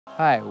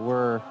Hi,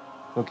 we're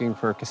looking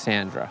for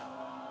Cassandra.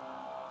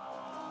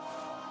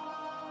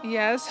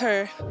 Yeah, it's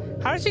her.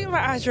 How did you get my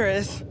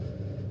address?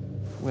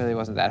 Really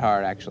wasn't that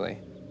hard, actually.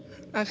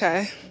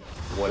 Okay.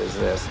 What is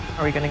this?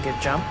 Are we gonna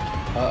get jumped?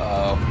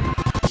 Uh-oh.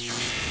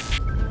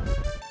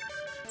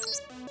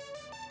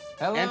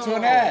 Hello.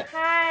 Antoinette.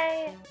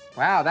 Hi.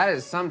 Wow, that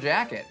is some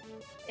jacket.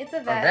 It's a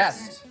Or vest.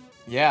 vest.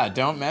 Yeah,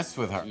 don't mess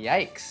with her.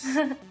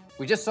 Yikes.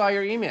 We just saw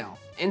your email.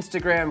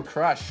 Instagram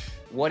crush.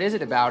 What is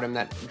it about him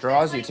that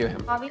draws you to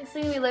him?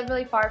 Obviously, we live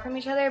really far from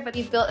each other, but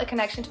we've built a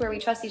connection to where we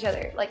trust each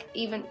other. Like,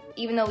 even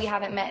though we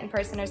haven't met in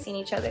person or seen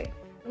each other.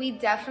 We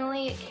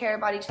definitely care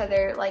about each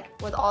other,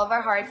 like, with all of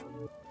our hearts.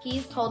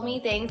 He's told me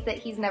things that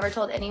he's never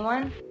told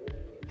anyone.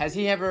 Has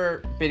he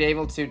ever been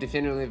able to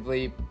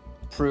definitively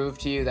prove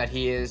to you that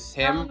he is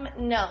him?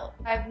 No.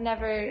 I've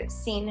never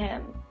seen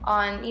him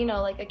on, you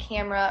know, like a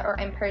camera or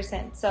in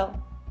person, so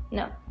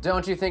no.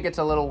 Don't you think it's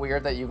a little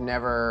weird that you've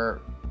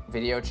never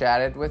video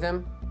chatted with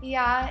him?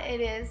 Yeah,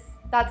 it is.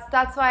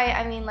 That's why,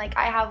 I mean, like,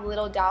 I have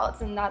little doubts,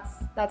 and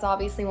that's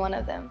obviously one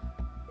of them.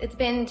 It's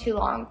been too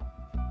long.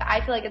 I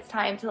feel like it's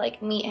time to,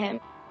 like, meet him.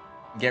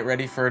 Get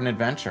ready for an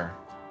adventure.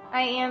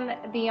 I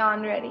am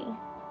beyond ready.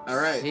 All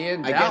right. See you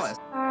in I Dallas. guess.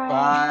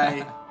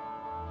 Bye.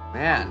 Bye.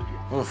 Man,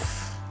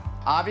 Oof.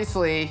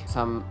 obviously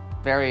some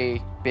very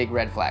big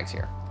red flags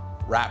here.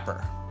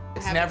 Rapper.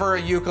 It's never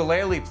a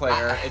ukulele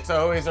player. It's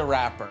always a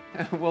rapper.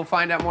 We'll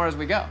find out more as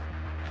we go.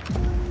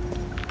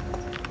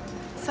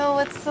 So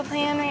what's the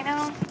plan right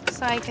now?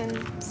 So I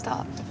can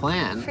stop The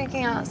plan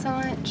freaking out so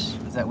much.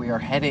 is that we are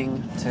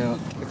heading to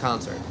the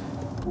concert.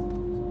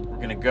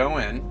 We're gonna go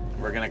in.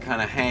 We're gonna kind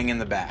of hang in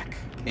the back.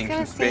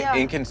 gonna see us.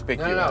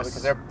 Inconspicuous. No,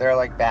 because they're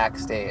like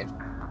backstage.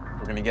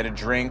 We're gonna get a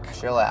drink,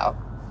 Chill out.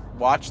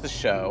 watch the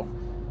show.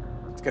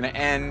 It's gonna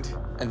end,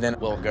 and then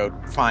we'll go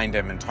find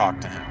him and talk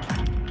to him.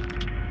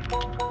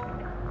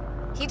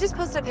 He just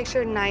posted a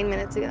picture 9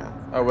 minutes ago.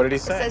 Oh, what did he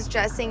It say? says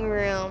dressing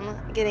room,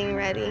 getting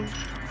ready.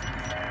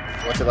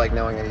 What's it like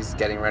knowing that he's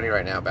getting ready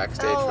right now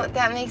backstage? Oh,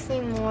 that makes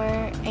me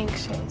more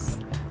anxious.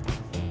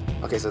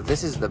 Okay, so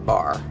this is the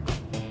bar.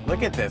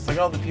 Look at this. Look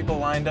at all the people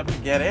lined up to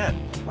get in.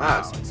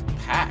 Wow. It's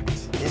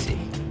packed. Busy.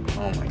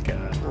 Oh my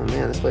God. Oh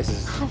man, this place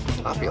is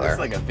popular. It's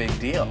like a big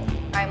deal.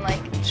 I'm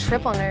like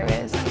triple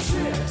nervous.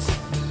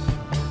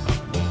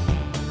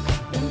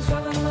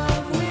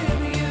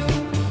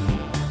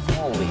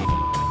 Holy.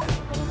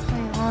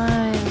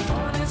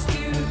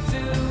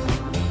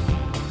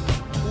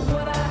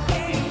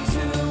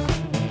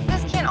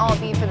 This can't all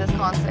be for this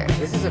concert.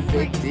 This is a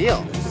big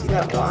deal. See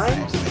that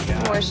line?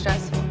 It's more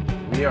stressful.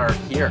 We are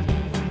here.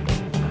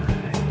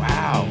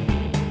 Wow.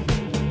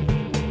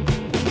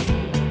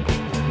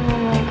 Oh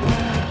my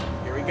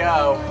God. Here we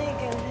go. Oh my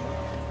goodness.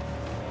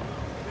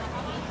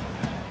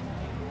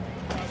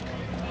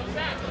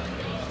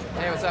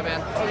 Hey, what's up,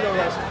 man?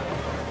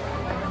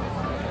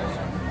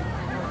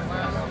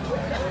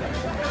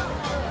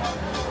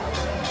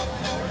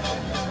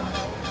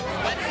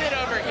 Let's sit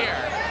over here.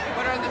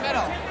 Put her in the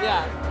middle.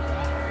 Yeah.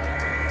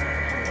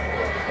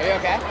 Are you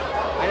okay?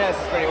 I know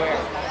this is pretty weird.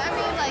 I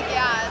mean, like,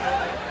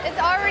 yeah, it's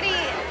already,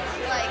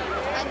 like,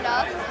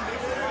 enough,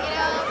 you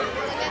know?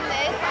 And then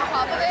this, on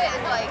top of it,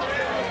 is, like,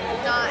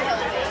 not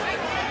healthy.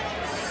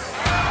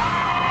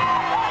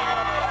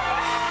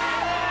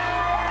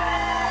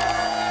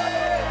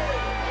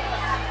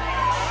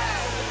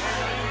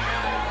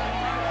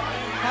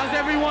 How's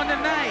everyone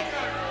tonight?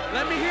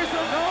 Let me hear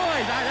some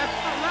noise. That's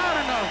not loud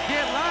enough.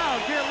 Get loud,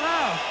 get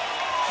loud.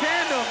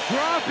 Tandem,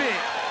 drop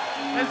it.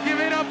 Let's give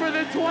it up for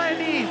the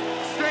 20s.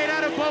 Straight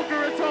out of Boca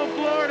Raton,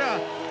 Florida.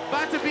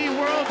 About to be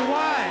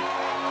worldwide.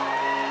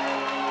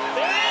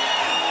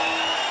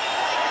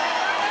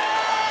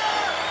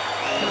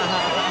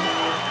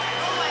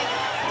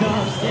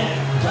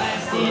 Dubstep,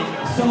 blasted,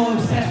 so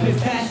obsessed with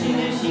fashion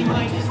and she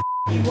might just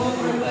you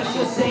over, but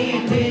she'll say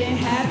it didn't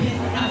happen.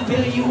 I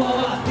feel you,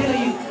 oh I feel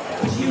you,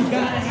 but you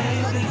gotta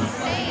have it.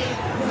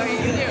 What do you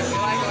do?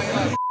 You like what you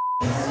like?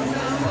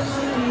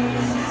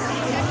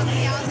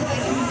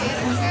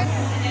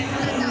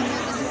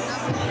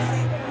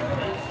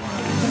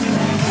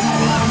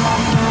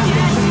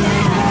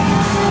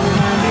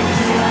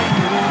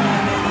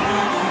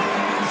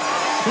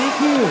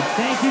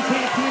 Thank you,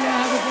 Cantina.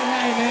 Have a good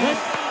night, man.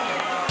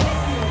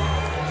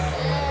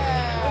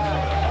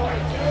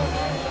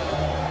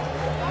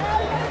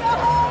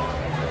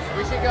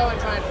 We should go and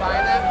try and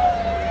find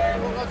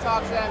them. We'll go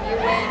talk to them. You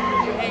wait.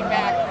 You hang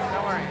back.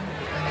 Don't worry.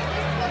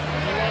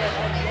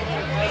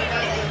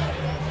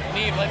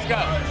 Neve, let's go.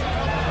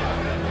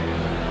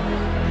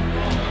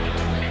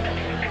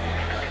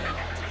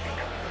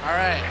 All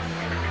right.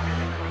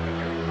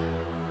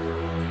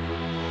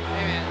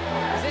 Hey, man.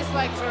 Is this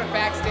like sort of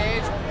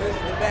backstage? This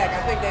is the back.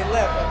 I think they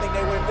left. I think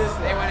they went this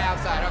way. They went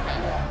outside. Okay.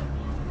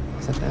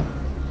 Is that them?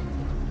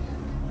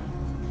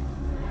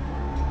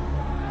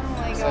 Oh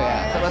my So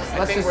yeah, God. let's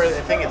I think just.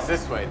 I think it's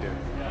this way, dude.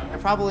 They're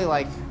probably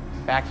like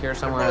back here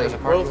somewhere. There's a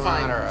We'll parking lot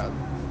find- or a.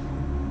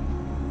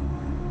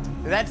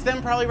 That's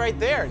them probably right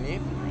there,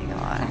 Neve. Oh my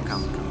God.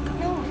 Come.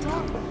 No,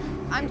 don't.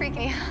 I'm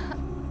freaking out.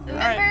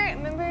 right.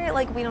 Remember brother?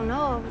 Like, we don't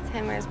know if it's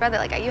him or his brother.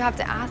 Like, you have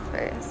to ask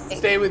first.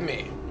 Stay with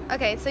me.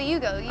 Okay, so you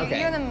go.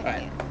 You're the...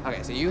 Right.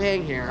 Okay, so you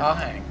hang here. I'll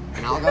hang.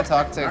 And I'll go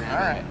talk to him. All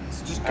right,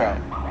 so just go.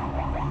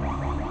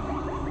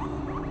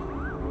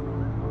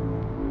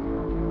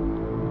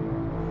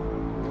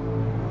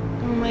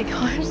 Oh my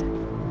gosh.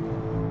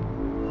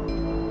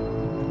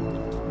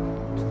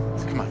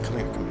 Come on, come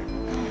here.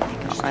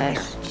 Oh my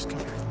gosh. Just come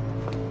here.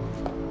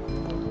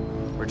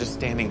 We're just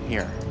standing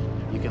here.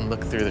 You can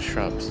look through the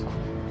shrubs.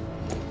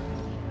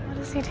 What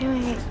is he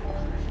doing?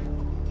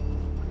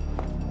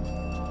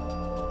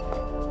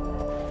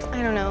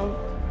 I don't know.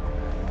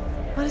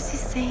 What is he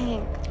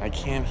saying? I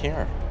can't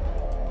hear.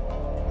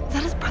 Is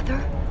that his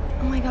brother?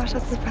 Oh my gosh,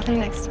 that's his brother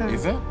next to him.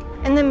 Is it?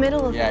 In the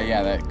middle of Yeah, him.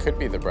 yeah, that could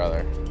be the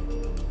brother.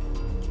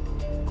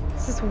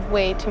 This is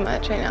way too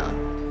much right now.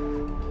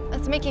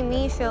 That's making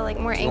me feel like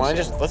more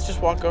anxious. Let's just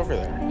walk over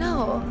there.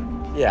 No.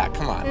 Yeah,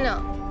 come on. No.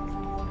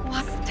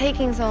 What's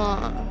taking so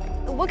long?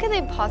 What could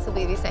they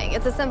possibly be saying?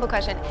 It's a simple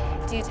question.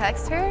 Do you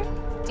text her?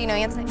 Do you know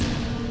you have to text her?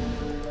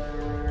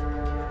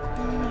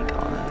 Oh my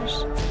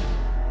gosh.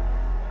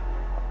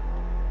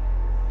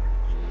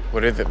 What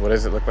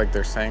does it look like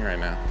they're saying right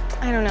now?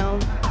 I don't know.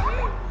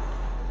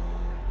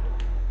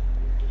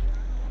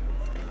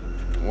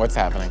 What's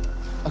happening?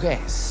 Okay,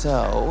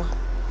 so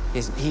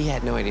he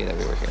had no idea that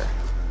we were here.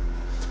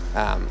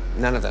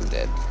 None of them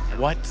did.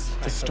 What's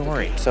the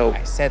story? So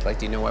I said, like,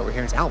 do you know why we're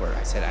here? It's Albert.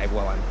 I said,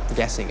 well, I'm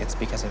guessing it's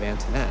because of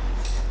Antoinette.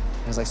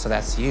 I was like, so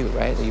that's you,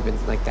 right? You've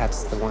been, like,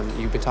 that's the one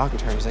you've been talking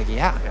to her. He's like,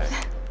 yeah.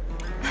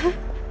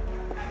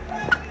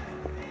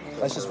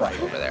 Let's just walk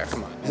over there.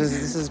 Come on. This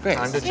is great.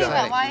 Time to Yeah, jump.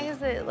 but why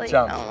is it like,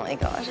 Jump. oh my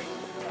gosh.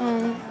 Oh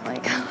my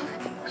gosh.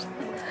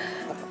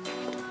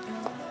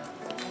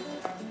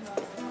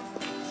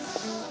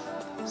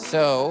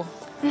 So,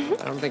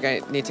 I don't think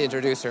I need to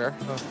introduce her.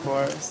 Of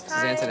course. This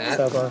is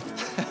Antoinette.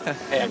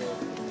 Hey,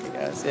 You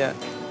guys, yeah.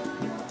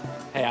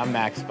 hey, I'm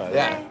Max, by the way.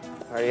 Yeah.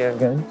 Are you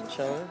good?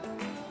 Chilling?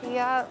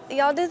 Yeah,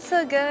 y'all did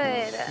so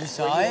good. You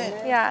saw it?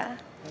 Yeah,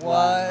 What?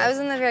 I was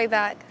in the very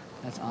back.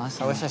 That's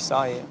awesome. I wish I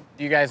saw you.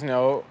 Do you guys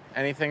know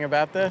anything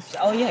about this?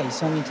 Oh yeah, he's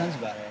told me tons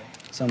about it.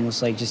 It's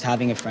almost like just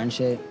having a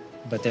friendship,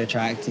 but they're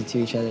attracted to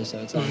each other, so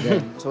it's all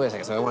good. So wait a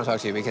second. So I want to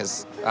talk to you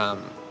because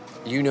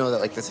you know that,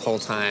 like, this whole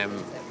time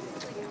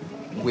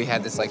we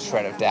had this, like,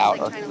 shred of doubt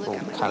or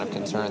kind of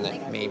concern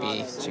that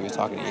maybe she was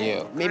talking to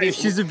you. Maybe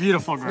She's a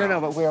beautiful girl.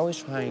 No, but we're always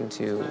trying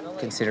to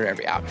consider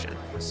every option.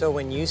 So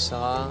when you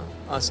saw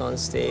us on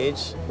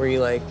stage, were you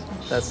like,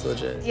 that's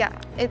legit? Yeah,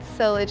 it's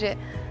so legit.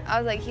 I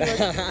was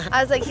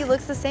like, he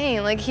looks the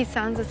same. Like, he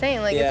sounds the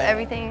same. Like, Yeah. it's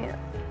everything.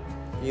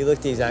 You look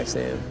the exact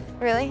same.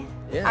 Really?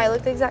 Yeah. I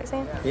look the exact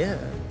same? Yeah.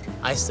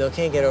 I still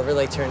can't get over,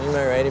 like, turning to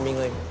my right and being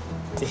like,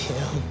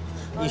 damn.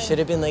 You should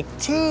have been like,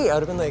 T. I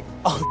would have been like,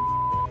 oh.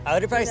 I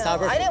would have probably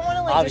stopped. I didn't want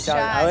to, like, Obviously, I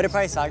distract. would have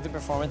probably stopped the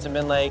performance and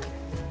been like,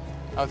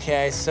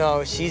 okay,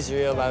 so she's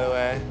real, by the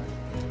way.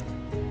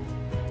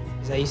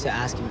 Because I used to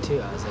ask him too.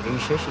 I was like, are you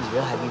sure she's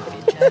real? Have you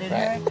been chatted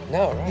her?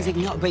 No, right? He's like,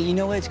 no, but you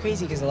know what? It's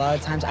crazy because a lot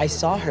of times I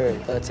saw her,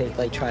 let's say,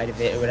 like, try to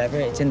vid or whatever.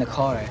 It's in the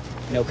car,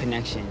 no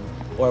connection.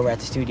 Or we're at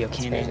the studio,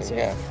 can't crazy, answer.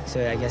 yeah.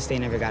 So I guess they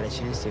never got a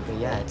chance to. But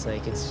yeah, it's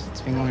like, it's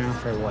been going on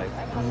for what,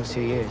 almost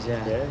 2 years,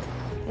 yeah.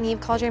 And he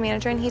called your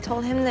manager and he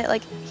told him that,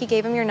 like, he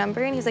gave him your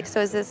number and he's like,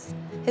 so is this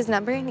his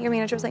number? And your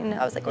manager was like, no.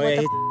 I was like, Oh, what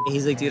yeah, the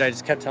he's like, dude, I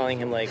just kept telling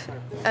him, like,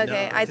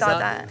 Okay, I thought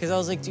that. Because I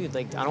was like, dude,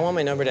 like, I don't want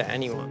my number to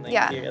anyone. Like,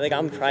 Yeah. Like,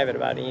 I'm private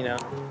about it, you know?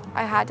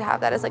 I had to have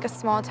that as, like, a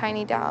small,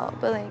 tiny doubt,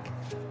 but, like,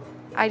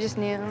 I just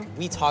knew.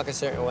 We talk a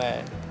certain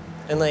way.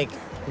 And, like,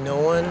 no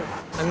one,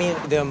 I mean,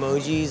 the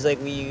emojis, like,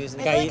 we use. I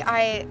feel like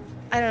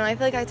I don't know, I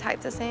feel like I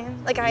type the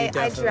same. Like, I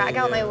definitely drag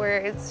out do. my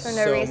words for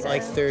no reason.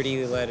 Like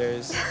 30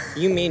 letters.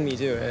 You made me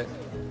do it.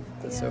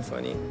 That's so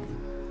funny.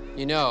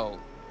 You know,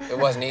 it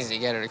wasn't easy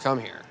to get her to come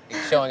here.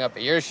 Showing up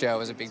at your show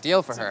was a big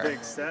deal for her.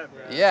 Big step,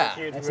 bro. Yeah.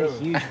 That's a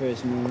huge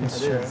first move. That's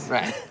true.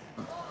 Right.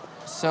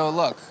 So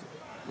look,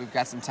 we've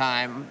got some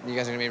time. You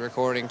guys are gonna be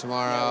recording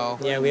tomorrow.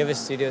 Yeah, we have a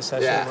studio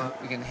session. Yeah.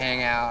 We can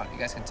hang out. You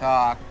guys can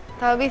talk.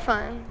 That would be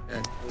fun.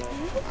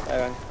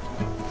 Bye.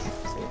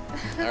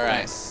 All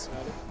right.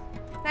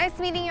 Nice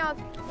meeting y'all.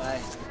 Bye.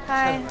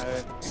 Bye.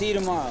 See you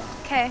tomorrow.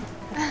 Okay.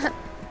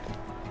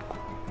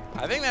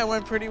 I think that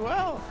went pretty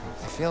well.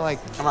 I feel like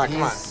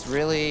he's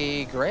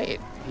really great.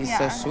 He's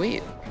Yeah. so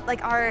sweet.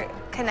 Like, our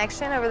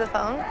connection over the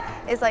phone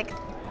is, like,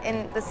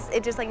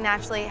 it just, like,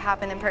 naturally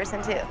happened in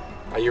person, too.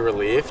 Are you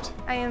relieved?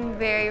 I am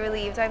very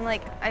relieved. I'm,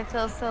 like, I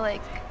feel so,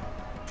 like,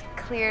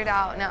 cleared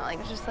out now.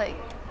 Like, just, like,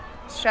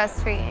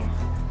 stress-free.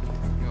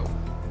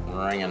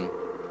 Ringing.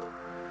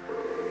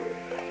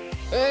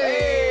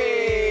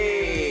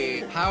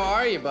 Hey! How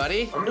are you,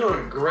 buddy? I'm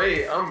doing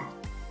great. I'm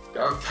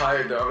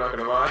tired though, I'm not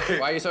gonna lie.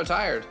 Why are you so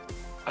tired?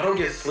 I don't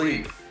get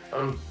sleep.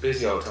 I'm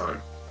busy all the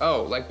time.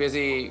 Oh, like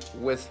busy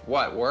with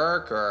what,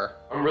 work or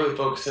I'm really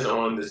focusing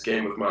on this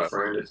game with my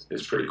friend.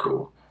 It's pretty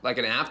cool. like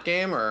an app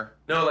game or?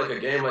 No, like a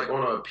game like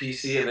on a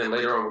PC, and then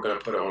later on we're gonna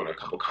put it on a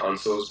couple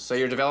consoles. So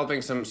you're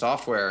developing some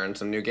software and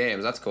some new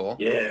games, that's cool.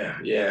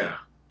 Yeah.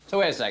 So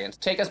wait a second,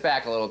 take us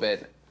back a little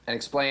bit. and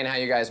explain how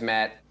you guys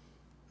met.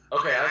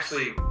 Okay, I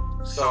actually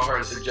saw her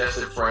and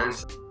suggested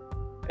friends,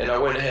 and I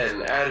went ahead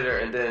and added her,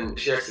 and then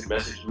she actually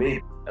messaged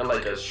me. And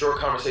like a short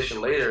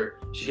conversation later,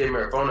 she gave me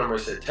her phone number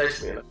and said,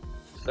 text me. And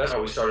that's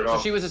how we started off.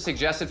 So she was a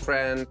suggested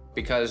friend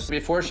because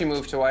before she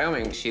moved to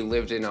Wyoming, she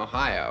lived in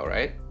Ohio,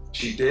 right?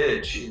 She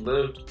did. She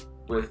lived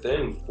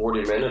within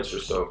 40 minutes or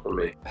so from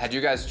me. Had you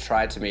guys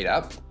tried to meet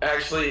up?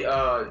 Actually,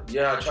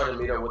 yeah, I tried to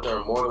meet up with her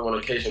on more than one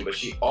occasion, but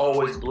she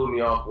always blew me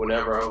off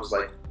whenever I was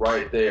like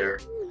right there.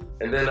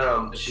 And then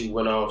she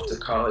went off to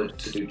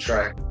college to do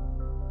track.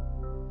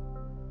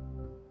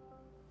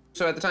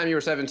 So at the time you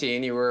were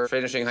 17, you were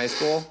finishing high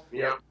school?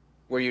 Yep.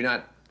 Were you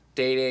not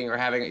dating or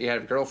you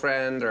had a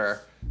girlfriend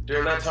or?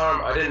 During that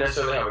time, I didn't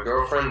necessarily have a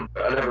girlfriend.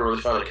 I never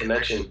really found a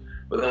connection.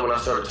 But then when I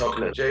started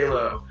talking to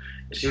Jayla,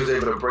 she was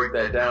able to break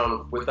that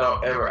down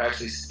without ever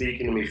actually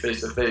speaking to me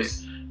face to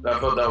face. And I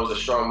felt that was a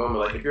strong moment.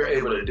 Like, if you're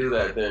able to do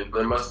that, then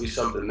there must be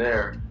something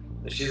there.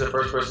 And she's the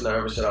first person I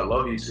ever said I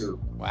love you to.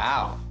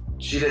 Wow.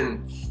 She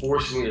didn't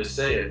force me to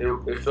say it.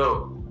 It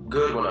felt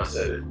good when I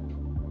said it.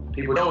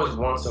 People always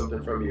want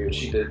something from you, and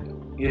she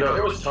didn't. You know,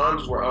 there was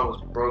times where I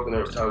was broke, and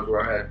there was times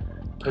where I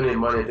had plenty of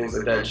money and things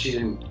like that, and she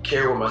didn't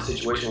care what my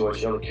situation was.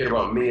 She only cared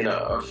about me, and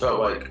I felt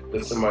like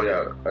that's somebody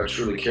I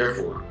truly care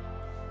for.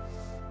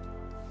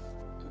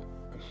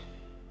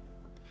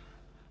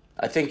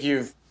 I think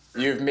you've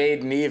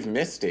made Neve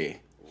misty.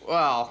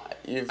 Well,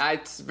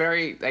 it's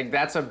very, like,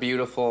 that's a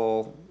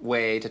beautiful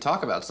way to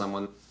talk about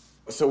someone.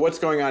 So what's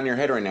going on in your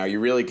head right now?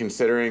 You really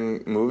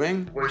considering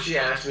moving? When she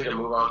asked me to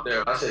move out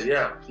there, I said,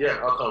 yeah,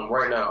 I'll come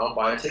right now. I'll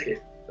buy a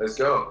ticket. Let's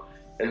go.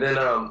 And then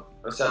I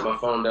sat my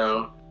phone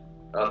down.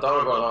 I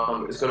thought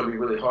about it's going to be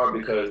really hard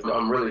because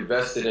I'm really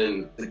vested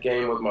in the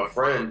game with my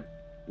friend.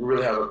 We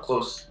really have a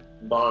close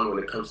bond when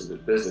it comes to this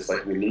business.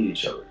 Like, we need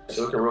each other.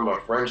 So it can ruin my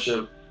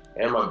friendship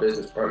and my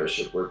business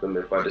partnership with them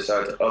if I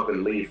decide to up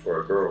and leave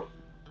for a girl.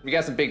 You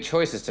got some big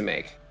choices to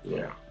make.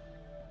 Yeah.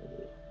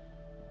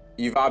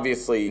 You've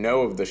obviously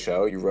know of the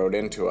show. You wrote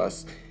into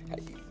us.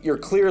 You're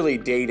clearly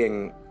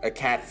dating a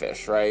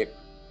catfish, right?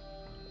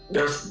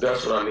 That's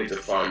what I need to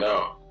find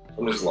out.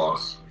 I'm just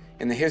lost.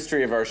 In the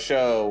history of our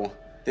show,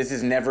 this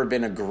has never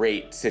been a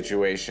great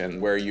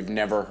situation where you've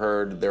never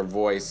heard their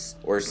voice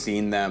or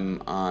seen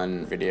them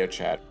on video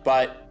chat.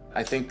 But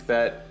I think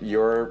that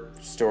your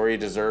story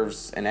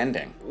deserves an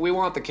ending. We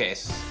want the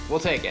case. We'll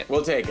take it.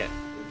 We'll take it.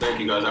 Thank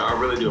you, guys. I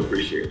really do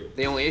appreciate it.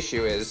 The only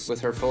issue is,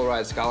 with her full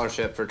ride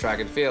scholarship for track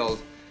and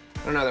field,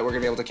 I don't know that we're gonna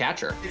be able to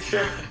catch her. There's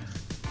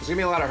gonna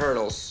be a lot of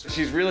hurdles.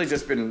 She's really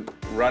just been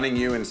running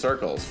you in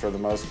circles for the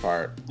most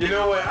part. You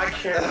know what? I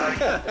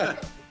can't.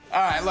 All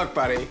right, look,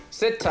 buddy.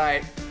 Sit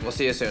tight. We'll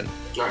see you soon.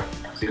 All right.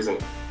 See you soon.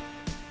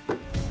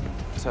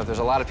 So if there's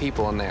a lot of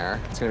people in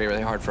there, it's gonna be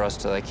really hard for us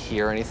to like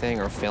hear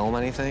anything or film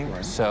anything.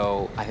 Right.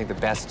 So I think the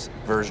best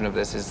version of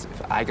this is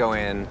if I go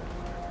in,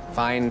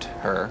 find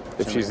her.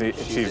 If she's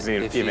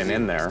even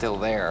in there. Still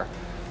there,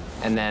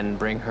 and then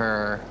bring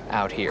her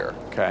out here.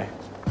 Okay.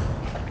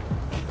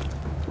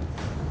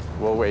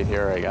 We'll wait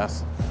here, I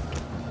guess.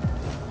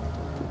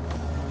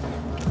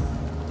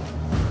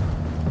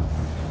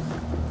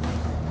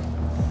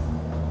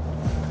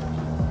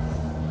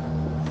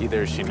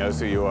 Either she knows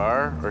who you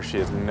are, or she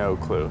has no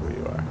clue who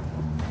you are.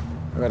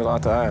 I got a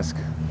lot to ask.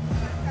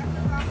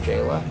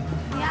 Jayla.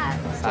 Yeah.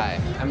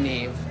 Hi, I'm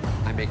Neve.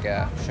 I make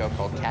a show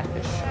called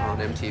Catfish on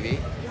MTV.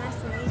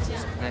 Nice to meet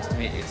you. Nice to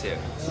meet you, too.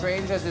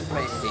 Strange as this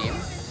may seem,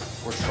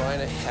 we're trying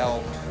to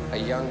help a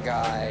young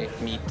guy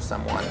meet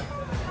someone.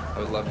 I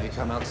would love if you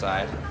come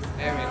outside.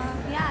 Hey, I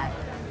mean, Yeah.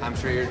 I'm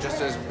sure you're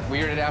just as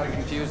weirded out and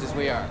confused as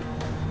we are.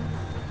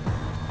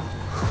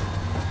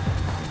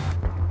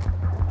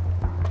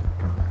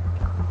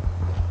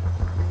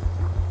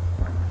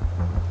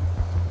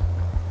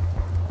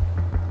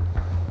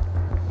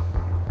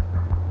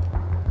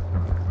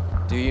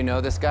 Do you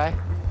know this guy?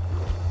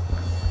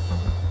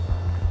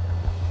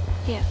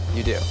 Yeah.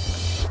 You do.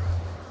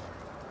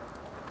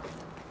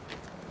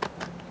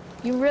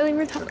 You really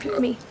were talking to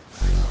me.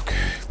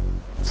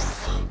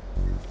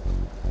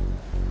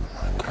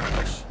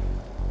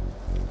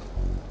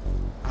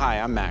 Hi,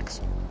 I'm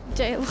Max.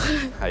 Jayla.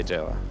 Hi,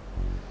 Jayla.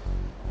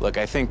 Look,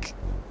 I think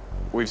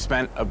we've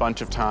spent a bunch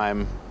of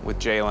time with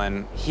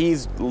Jalen.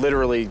 He's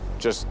literally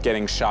just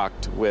getting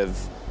shocked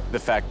with the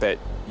fact that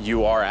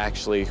you are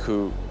actually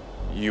who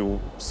you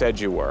said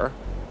you were,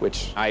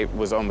 which I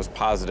was almost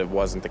positive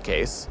wasn't the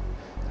case.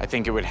 I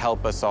think it would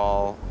help us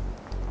all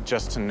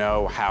just to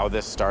know how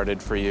this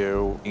started for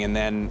you, and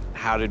then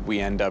how did we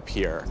end up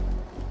here?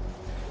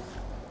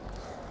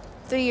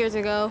 3 years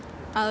ago,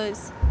 I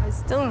was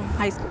still in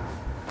high school.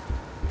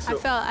 I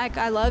felt like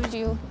I loved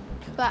you,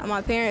 but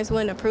my parents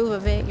wouldn't approve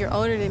of it. You're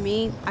older than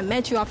me. I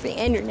met you off the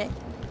internet.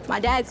 My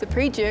dad's a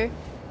preacher.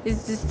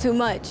 It's just too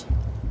much.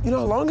 You know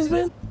how long it's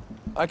been?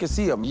 I could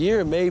see a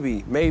year,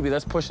 maybe,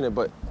 that's pushing it,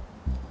 but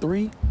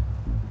 3?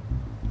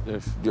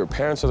 If your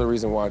parents are the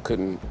reason why I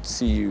couldn't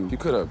see you, you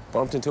could have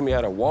bumped into me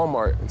at a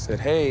Walmart and said,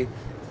 hey,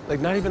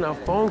 like not even a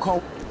phone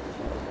call.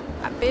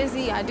 I'm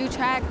busy, I do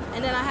track,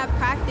 and then I have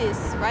practice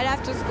right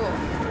after school.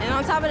 And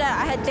on top of that,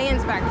 I had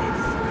dance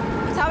practice.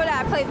 On top of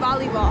that, I played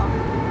volleyball.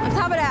 On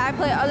top of that, I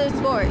played other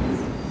sports.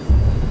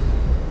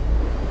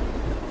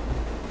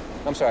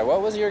 I'm sorry,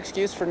 what was your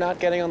excuse for not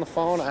getting on the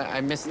phone? I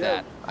missed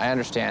that. I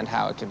understand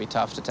how it can be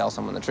tough to tell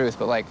someone the truth,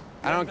 but like,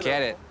 I don't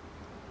get it.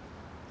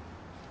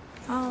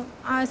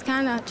 I was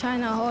kind of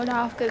trying to hold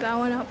off because I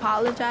want to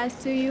apologize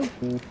to you.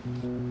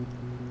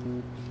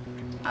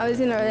 I was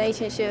in a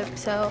relationship,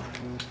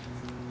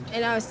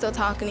 and I was still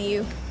talking to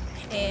you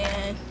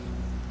and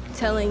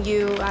telling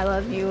you I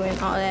love you and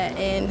all that,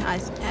 and I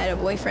had a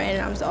boyfriend,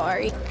 and I'm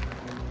sorry.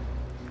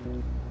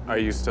 Are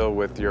you still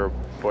with your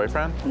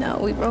boyfriend? No,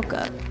 we broke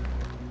up.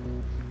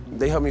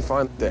 They helped me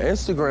find the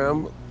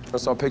Instagram. I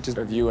saw pictures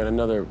of you and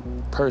another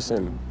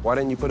person. Why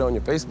didn't you put it on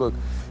your Facebook?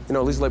 You know,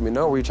 at least let me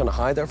know. Were you trying to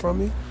hide that from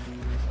me?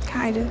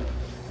 Kind of.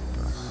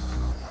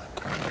 Oh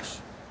my gosh.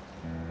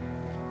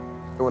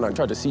 When I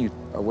tried to see you,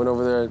 I went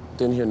over there,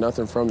 didn't hear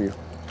nothing from you.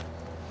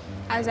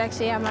 I was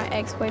actually at my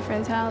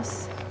ex-boyfriend's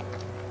house.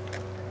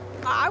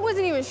 I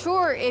wasn't even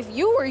sure if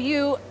you were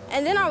you,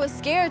 and then I was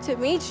scared to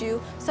meet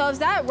you. So is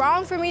that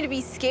wrong for me to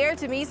be scared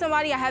to meet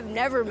somebody I have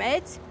never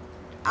met?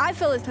 I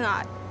feel it's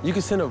not. You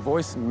could send a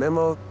voice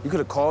memo. You could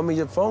have called me.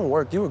 Your phone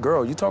worked. You a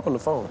girl. You talk on the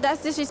phone.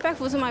 That's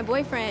disrespectful to my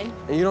boyfriend.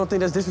 And you don't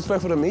think that's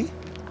disrespectful to me?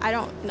 I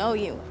don't know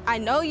you. I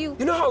know you.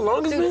 You know how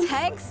long it's been? Through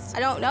text?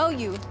 I don't know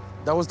you.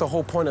 That was the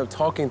whole point of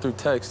talking through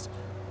text,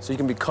 so you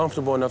can be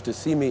comfortable enough to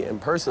see me in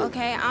person.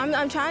 Okay,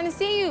 I'm trying to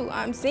see you.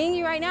 I'm seeing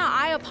you right now.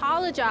 I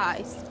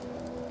apologize.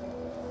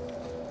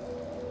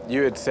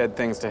 You had said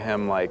things to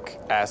him like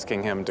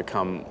asking him to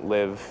come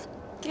live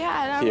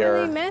Yeah, and here. I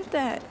really meant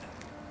that.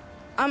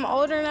 I'm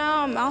older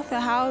now. I'm out the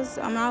house.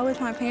 I'm out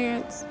with my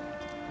parents.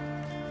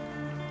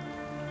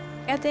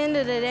 At the end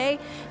of the day,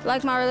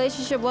 like my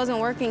relationship wasn't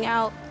working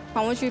out.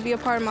 I want you to be a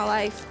part of my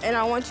life, and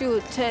I want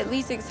you to at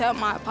least accept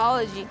my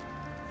apology.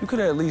 You could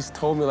have at least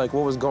told me like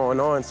what was going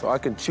on so I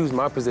could choose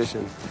my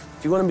position.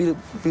 If you want me to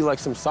be like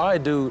some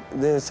side dude,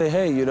 then say,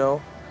 hey, you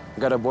know, I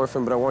got a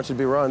boyfriend, but I want you to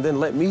be around.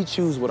 Then let me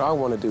choose what I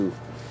want to do.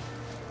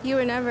 You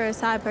were never a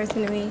side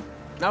person to me.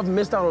 I've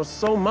missed out on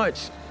so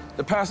much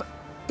the past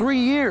 3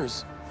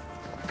 years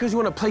because you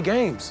want to play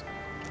games.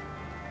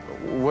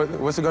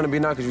 What's it going to be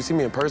now because you see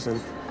me in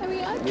person? I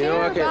mean, I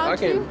care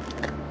about you.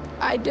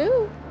 I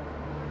do.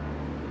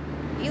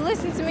 You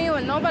listen to me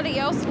when nobody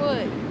else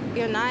would.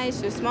 You're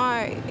nice, you're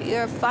smart,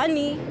 you're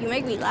funny, you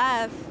make me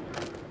laugh,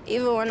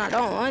 even when I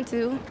don't want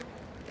to.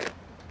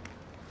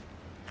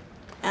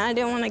 And I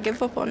didn't want to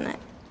give up on that.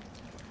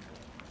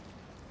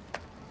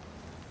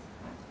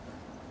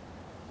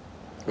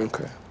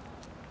 Okay.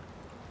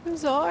 I'm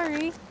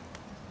sorry.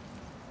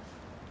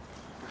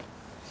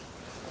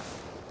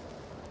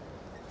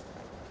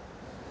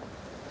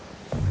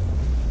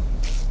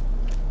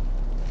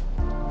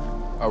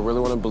 I really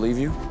want to believe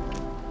you,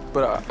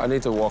 but I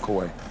need to walk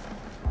away.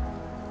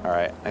 All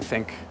right, I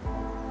think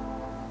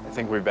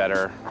we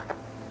better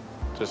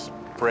just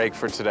break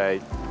for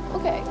today.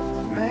 Okay.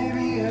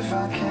 Maybe if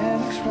I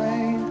can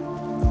explain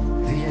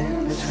the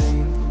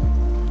in-between.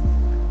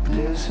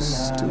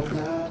 Stupid.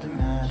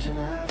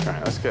 All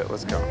right,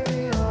 let's go.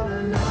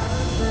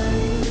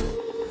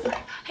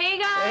 Hey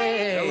guys.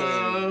 Hey.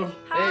 Hello.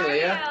 How are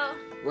Leah.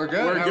 you? We're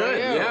good. We're How good,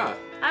 are you? yeah.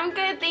 I'm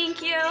good,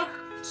 thank you.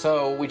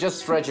 So we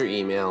just read your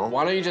email.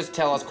 Why don't you just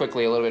tell us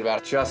quickly a little bit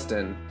about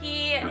Justin?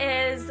 He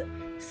is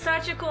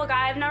such a cool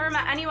guy. I've never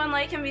met anyone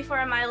like him before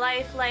in my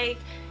life. Like,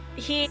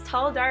 he's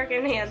tall, dark,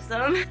 and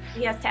handsome.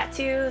 He has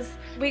tattoos.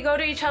 We go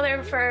to each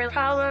other for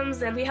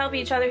problems, and we help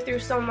each other through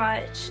so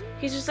much.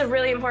 He's just a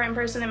really important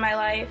person in my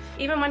life.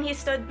 Even when he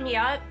stood me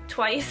up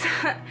twice.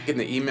 In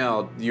the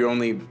email, you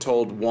only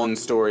told one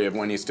story of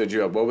when he stood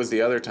you up. What was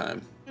the other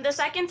time? The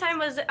second time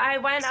was I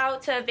went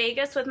out to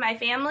Vegas with my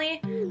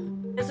family.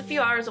 It was a few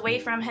hours away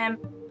from him.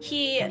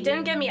 He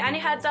didn't give me any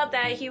heads up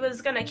that he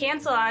was gonna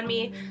cancel on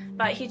me,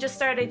 but he just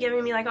started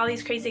giving me like all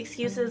these crazy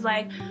excuses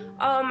like,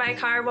 oh, my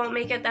car won't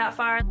make it that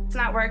far. It's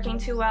not working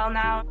too well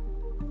now.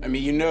 I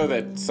mean, you know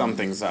that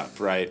something's up,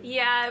 right?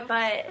 Yeah,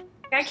 but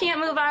I can't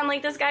move on.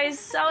 Like, this guy is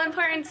so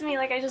important to me.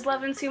 Like, I just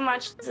love him too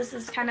much. This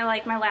is kind of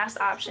like my last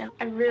option.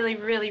 I really,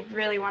 really,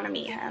 really want to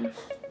meet him.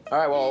 All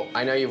right, well,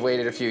 I know you've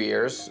waited a few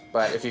years,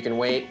 but if you can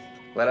wait,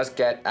 let us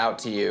get out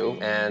to you,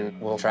 and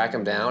we'll track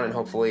him down, and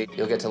hopefully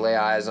you'll get to lay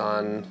eyes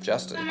on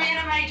Justin. The man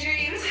of my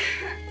dreams.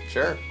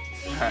 Sure.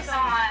 Thank you so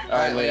much. All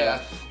right,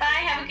 Leah. Bye,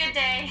 have a good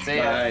day. See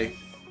ya. Bye.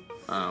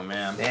 Oh,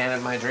 man. Man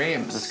of my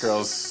dreams. This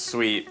girl's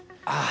sweet.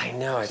 I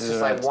know, it's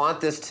just I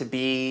want this to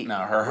be No,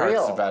 her heart's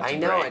real. about to I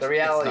know, break. the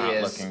reality It's not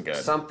is looking good.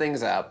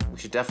 something's up. We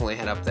should definitely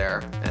head up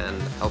there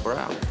and help her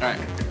out. All right,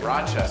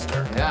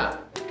 Rochester. Yeah.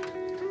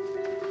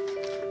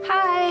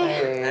 Hi.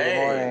 Hey, good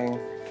morning.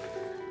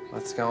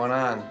 What's going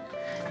on?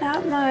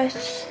 Not much.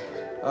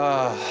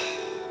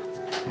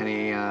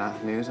 Any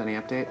news, any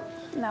update?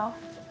 No.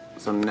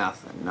 So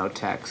nothing, no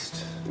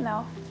text.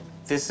 No.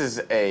 This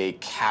is a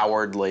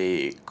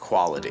cowardly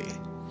quality.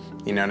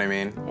 You know what I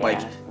mean? Yeah. Like,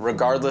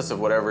 regardless of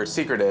whatever his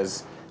secret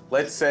is,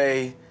 let's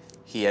say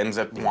he ends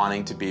up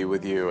wanting to be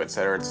with you, et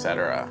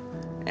cetera,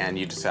 and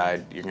you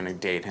decide you're gonna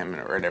date him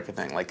and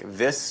everything. Like,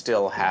 this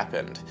still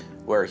happened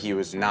where he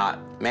was not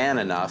man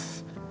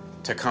enough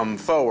to come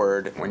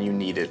forward when you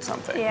needed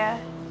something. Yeah,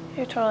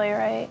 you're totally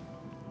right.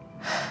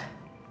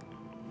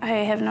 I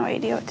have no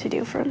idea what to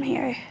do from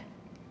here.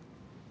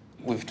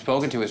 We've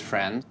spoken to his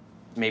friend.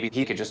 Maybe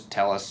he could just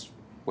tell us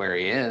where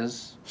he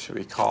is. Should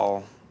we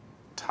call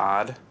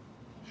Todd?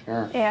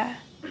 Sure. Yeah.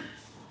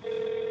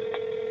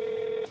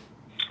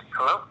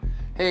 Hello?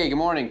 Hey, good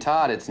morning,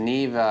 Todd. It's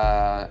Neve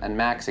and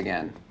Max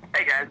again.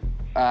 Hey, guys.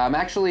 I'm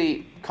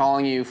actually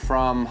calling you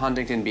from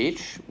Huntington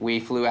Beach. We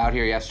flew out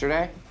here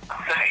yesterday.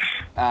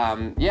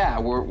 Nice. Yeah,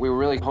 we were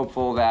really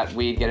hopeful that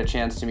we'd get a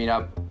chance to meet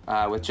up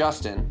with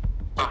Justin.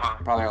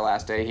 Probably our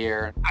last day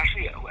here.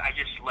 Actually, I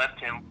just left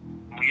him.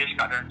 We just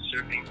got done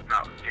surfing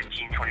about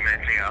 15, 20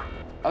 minutes ago.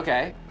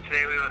 Okay.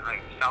 Today we went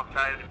like south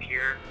side of the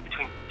pier,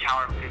 between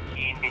Tower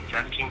 15 and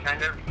 17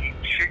 kind of. You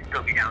should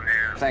go be down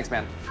there. Thanks,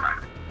 man.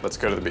 Let's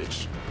go to the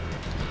beach.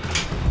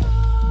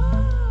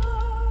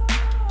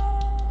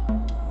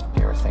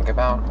 Do you ever think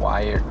about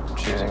why you're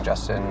choosing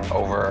Justin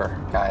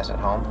over guys at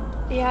home?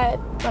 Yeah,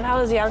 when I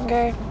was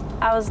younger,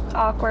 I was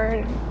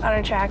awkward,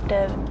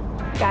 unattractive.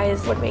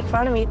 Guys would make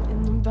fun of me.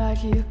 In the back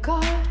of your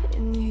car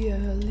in the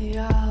early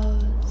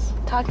hours.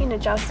 Talking to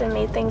Justin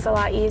made things a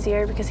lot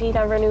easier because he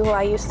never knew who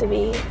I used to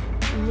be.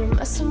 And you're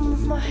messing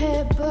with my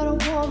head, but I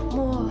want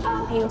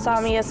more. He saw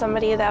me as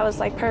somebody that was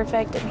like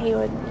perfect, and he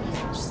would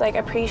just like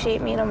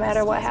appreciate me no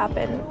matter what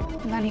happened.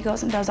 And then he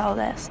goes and does all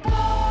this.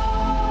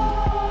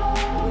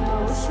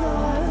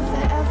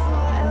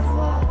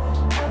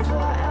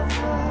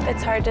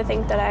 It's hard to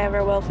think that I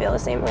ever will feel the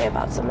same way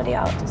about somebody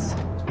else.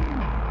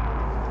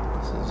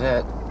 This is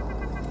it.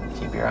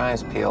 Keep your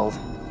eyes peeled.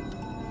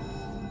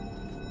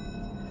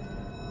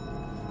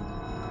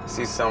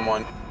 See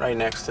someone right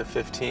next to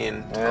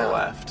 15 to the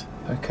left.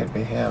 It could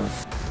be him.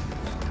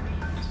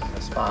 This is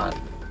the spot.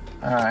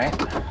 All right.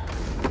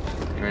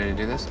 You ready to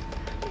do this?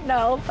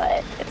 No,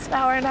 but it's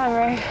now or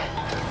never.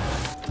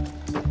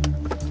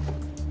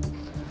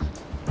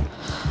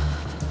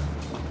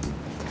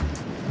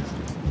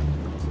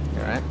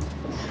 You all right?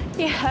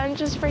 Yeah, I'm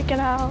just freaking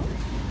out.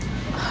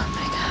 Oh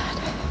my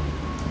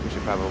God. We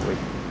should probably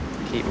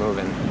keep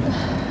moving.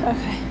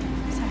 Okay,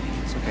 sorry.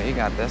 It's okay, you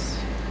got this.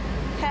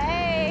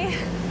 Hey.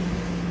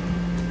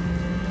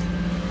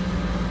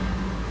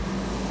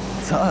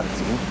 What's up,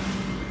 dude?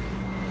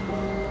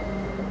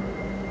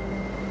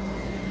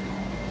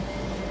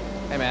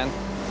 Hey, man.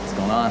 What's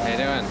going on? How you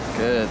doing?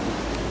 Good.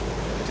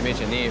 Good to meet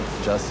you,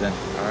 Neve. Justin.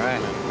 All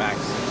right. Max.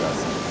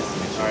 Justin. Nice to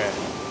meet you. All right.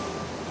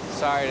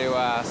 Sorry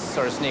to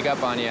sort of sneak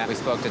up on you. We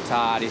spoke to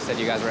Todd. He said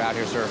you guys were out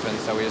here surfing,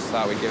 so we just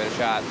thought we'd give it a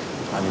shot.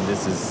 I mean,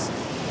 this is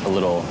a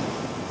little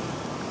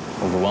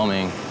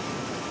overwhelming.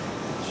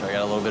 Sure, I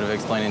got a little bit of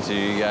explaining to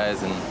you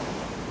guys and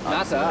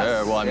not to us.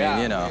 Her. Well, I mean,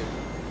 you know.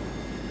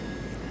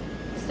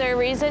 Is there a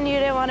reason you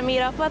didn't want to meet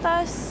up with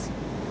us?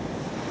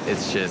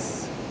 It's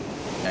just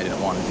I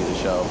didn't want to do the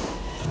show.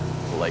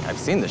 Like, I've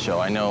seen the show.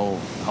 I know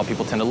how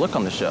people tend to look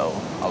on the show.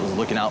 I was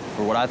looking out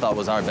for what I thought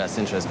was our best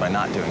interest by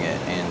not doing it,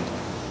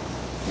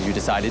 and you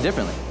decided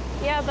differently.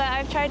 Yeah, but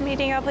I've tried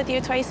meeting up with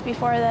you twice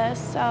before this,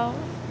 so...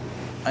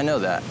 I know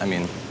that. I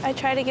mean... I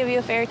try to give you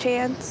a fair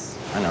chance.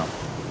 I know.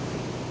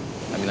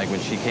 I mean, like, when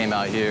she came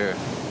out here,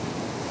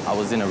 I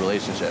was in a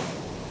relationship.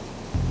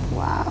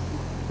 Wow.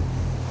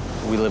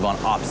 We live on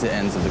opposite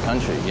ends of the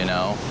country, you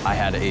know? I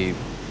had a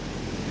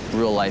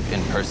real-life,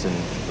 in-person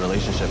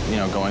relationship, you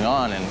know, going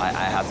on, and I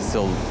have to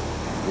still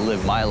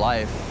live my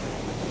life.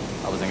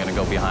 I wasn't gonna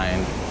go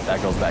behind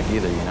that girl's back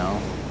either, you know?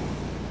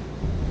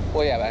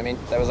 Well, yeah, but I mean,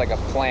 that was like a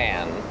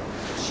plan.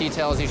 She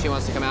tells you she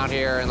wants to come out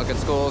here and look at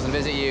schools and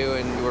visit you,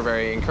 and you were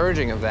very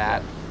encouraging of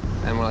that.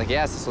 And we're like,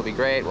 yes, this will be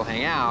great, we'll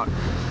hang out.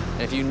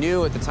 And if you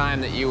knew at the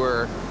time that you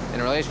were in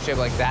a relationship,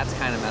 like, that's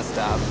kind of messed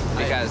up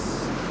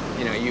because,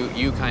 you know,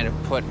 you kind of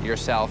put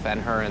yourself and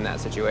her in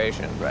that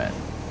situation. Right.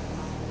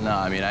 No,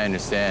 I mean, I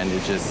understand.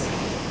 It just,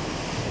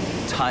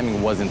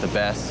 timing wasn't the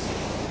best.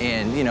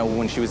 And, you know,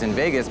 when she was in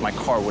Vegas, my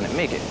car wouldn't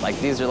make it. Like,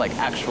 these are, like,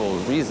 actual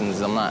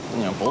reasons. I'm not,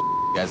 you know, bull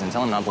you guys and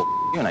telling them I'm bull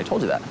you, and I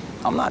told you that.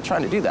 I'm not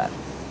trying to do that.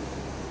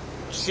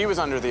 She was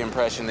under the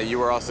impression that you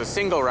were also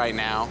single right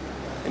now,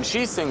 and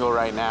she's single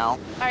right now.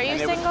 Are you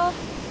single?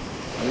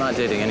 I'm not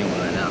dating anyone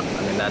right now.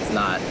 I mean, that's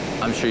not,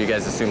 I'm sure you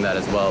guys assume that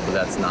as well, but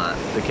that's not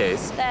the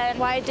case. Then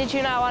why did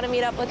you not want to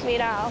meet up with me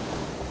now?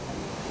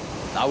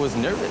 I was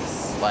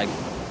nervous. Like,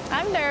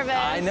 I'm nervous.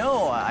 I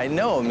know. I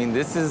mean,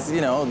 this is, you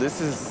know,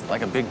 this is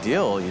like a big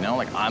deal, you know?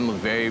 Like, I'm a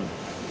very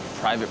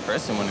private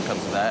person when it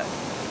comes to that.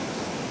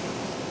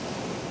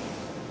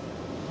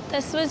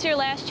 This was your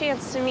last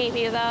chance to meet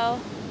me, though.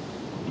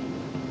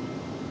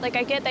 Like,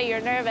 I get that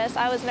you're nervous.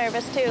 I was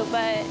nervous, too,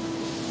 but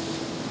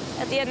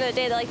at the end of the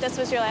day, like, this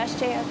was your last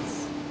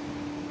chance.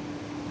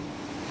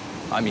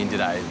 I mean, did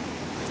I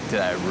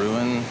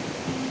ruin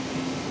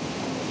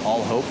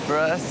all hope for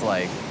us?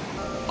 Like,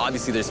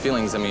 obviously there's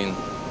feelings. I mean,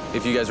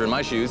 if you guys were in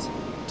my shoes,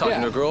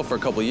 talking to a girl for a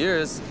couple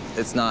years,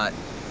 it's not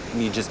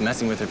me just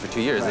messing with her for 2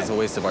 years. Right. It's a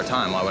waste of our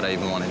time. Why would I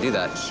even want to do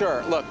that?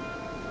 Sure, look,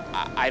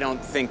 I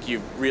don't think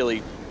you've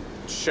really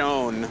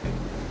shown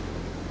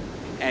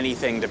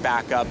anything to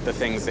back up the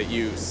things that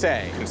you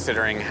say,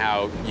 considering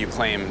how you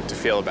claim to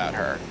feel about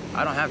her.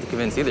 I don't have to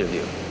convince either of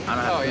you. I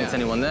don't have to convince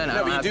anyone then.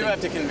 No, but you do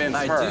have to convince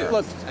her. I do.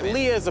 Look,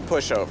 Leah's a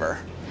pushover.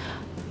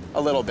 A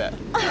little bit.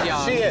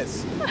 She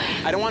is.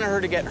 I don't want her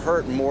to get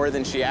hurt more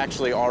than she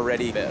actually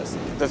already is.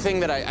 The thing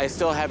that I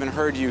still haven't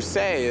heard you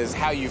say is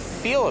how you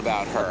feel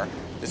about her.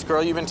 This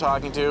girl you've been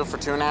talking to for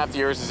 2.5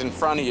 years is in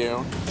front of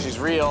you. She's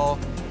real.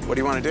 What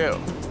do you want to do?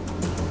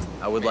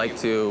 I would like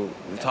to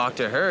talk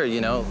to her,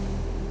 you know.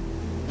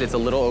 It's a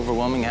little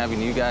overwhelming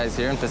having you guys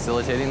here and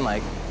facilitating,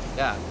 like,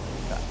 yeah.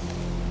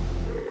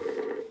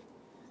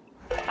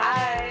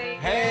 Hi.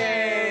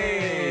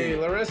 Hey,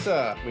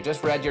 Larissa. We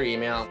just read your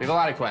email. We have a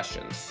lot of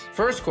questions.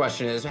 First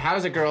question is, how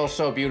does a girl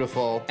so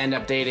beautiful end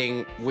up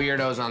dating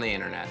weirdos on the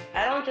internet?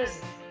 I don't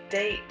just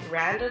date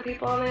random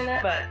people on the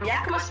internet, but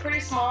Yakima's pretty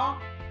small,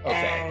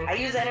 and I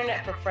use the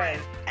internet for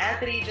friends.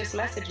 Anthony just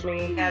messaged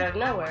me out of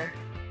nowhere.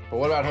 But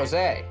what about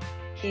Jose?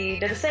 He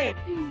did the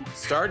same.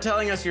 Start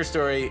telling us your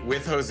story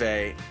with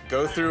Jose.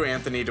 Go through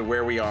Anthony to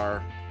where we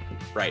are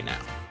right now.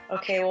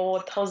 Okay, well,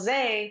 with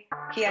Jose,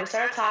 we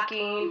started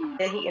talking,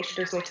 then he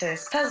introduced me to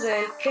his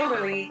cousin,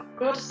 Kimberly.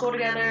 We went to school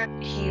together.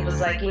 He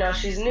was like, you know,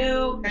 she's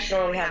new, she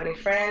don't really have any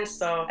friends,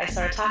 so I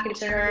started talking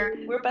to her.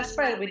 We're best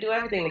friends, we do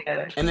everything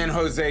together. And then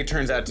Jose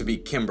turns out to be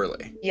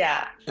Kimberly.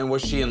 Yeah. And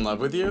was she in love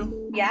with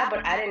you? Yeah,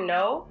 but I didn't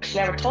know. She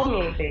never told me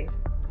anything.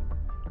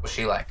 What was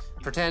she like?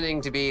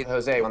 Pretending to be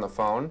Jose on the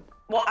phone?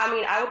 Well, I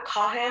mean, I would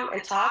call him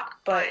and talk,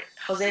 but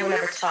Jose would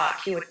never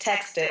talk. He would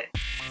text it.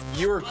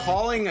 You were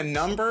calling a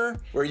number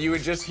where you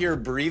would just hear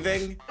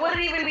breathing? It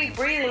wouldn't even be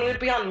breathing. He would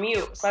be on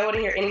mute, so I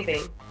wouldn't hear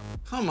anything.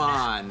 Come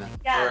on.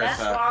 Yeah, Larissa.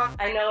 that's wrong.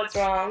 I know it's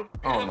wrong.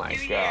 Oh my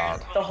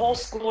God. The whole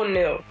school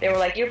knew. They were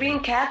like, you're being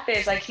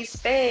catfish, like he's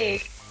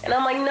fake. And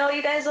I'm like, no,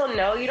 you guys don't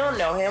know. You don't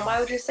know him. Why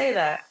would you say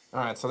that? All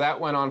right, so that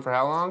went on for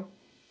how long?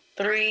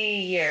 3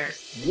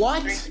 years.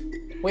 What?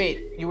 Wait,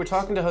 you were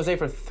talking to Jose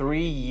for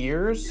 3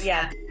 years?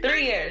 Yeah,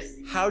 3 years.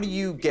 How do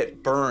you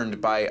get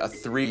burned by a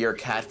 3-year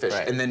catfish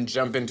and then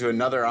jump into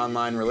another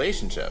online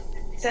relationship?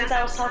 Since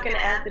I was talking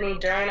to Anthony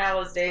during I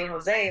was dating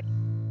Jose,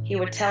 he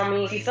would tell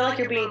me, if you feel like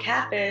you're being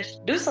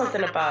catfished, do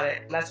something about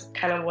it. And that's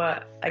kind of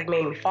what like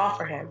made me fall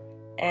for him.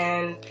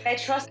 And I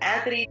trust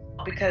Anthony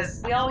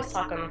because we always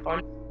talk on the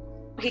phone.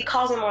 He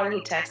calls me more than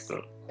he texts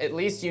me. At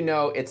least you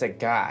know it's a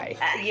guy.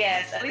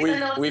 Yes, at least I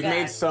know it's a We've guy.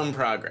 made some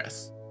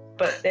progress.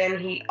 But then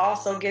he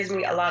also gives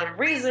me a lot of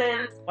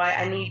reasons why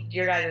I need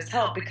your guys'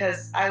 help,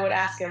 because I would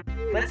ask him,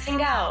 let's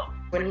hang out.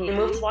 When he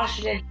moved to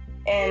Washington,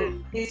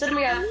 and he stood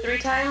me up 3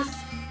 times.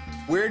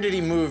 Where did he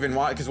move in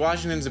Because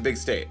Washington's a big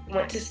state. He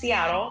went to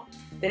Seattle,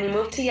 then he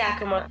moved to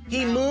Yakima.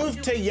 He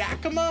moved to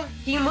Yakima?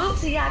 He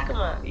moved to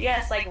Yakima,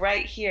 yes, like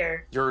right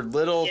here. Your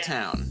little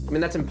town. I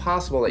mean, that's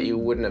impossible that you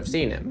wouldn't have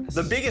seen him.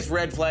 The biggest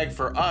red flag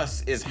for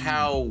us is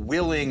how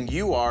willing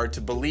you are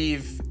to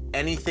believe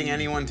anything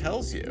anyone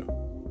tells you.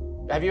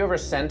 Have you ever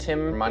sent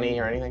him money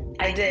or anything?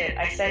 I did.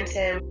 I sent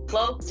him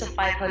close to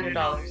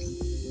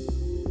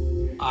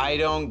 $500. I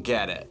don't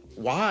get it.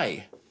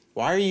 Why?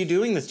 Why are you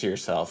doing this to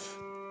yourself?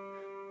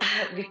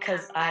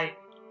 Because I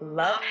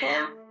love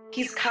him.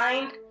 He's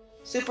kind,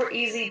 super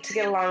easy to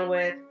get along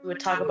with. We would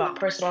talk about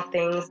personal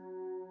things.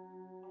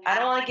 I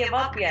don't want to give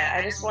up yet.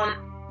 I just want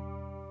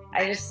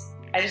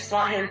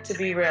him to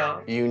be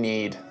real. You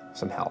need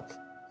some help.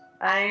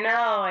 I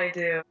know I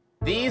do.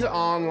 These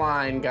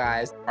online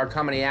guys are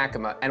coming to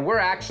Yakima, and we're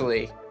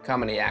actually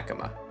coming to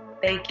Yakima.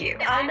 Thank you.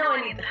 I know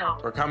I need the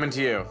help. We're coming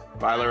to you.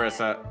 Bye,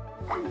 Larissa.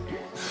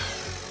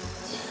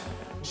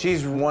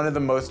 She's one of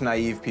the most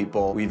naive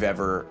people we've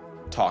ever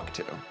talked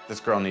to. This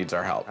girl needs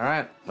our help. All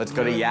right. Let's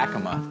go to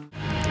Yakima.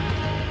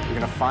 You're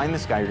gonna find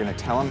this guy, you're gonna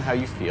tell him how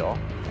you feel,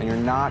 and you're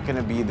not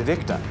gonna be the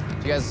victim.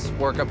 Do you guys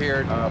work up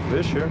here?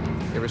 Fish here.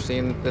 You ever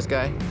seen this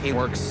guy? He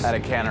works at a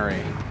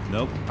cannery.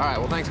 Nope. All right,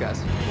 well, thanks,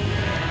 guys.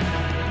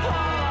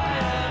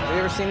 Have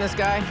you ever seen this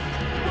guy?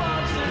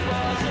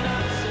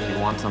 If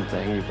you want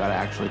something, you've got to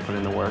actually put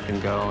in the work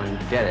and go and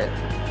get it.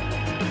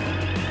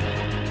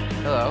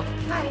 Hello.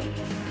 Hi.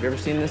 Have you ever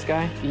seen this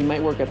guy? He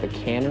might work at the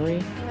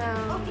cannery.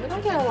 No, we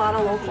don't get a lot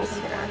of locals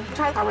here.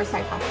 Try our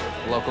cycle.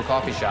 Local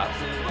coffee shop.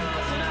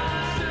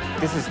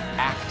 This is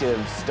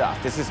active stuff.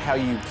 This is how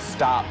you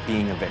stop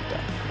being a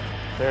victim.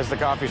 There's the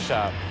coffee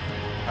shop.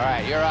 All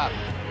right, you're up.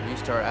 You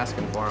start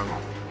asking for him.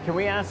 Can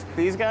we ask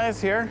these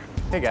guys here?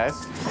 Hey,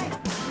 guys.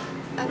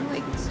 I'm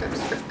like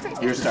starstruck.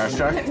 You're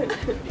starstruck?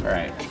 All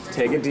right,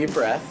 take a deep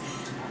breath.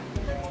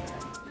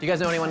 Do you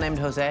guys know anyone named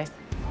Jose?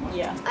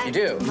 Yeah. You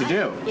do? You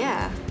do?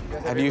 Yeah.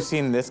 Have you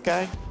seen this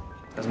guy?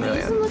 Doesn't He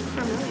doesn't look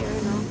familiar,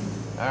 no.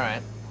 All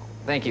right.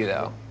 Thank you,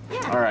 though.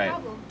 Yeah, All right. no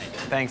problem.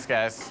 Thanks,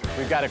 guys.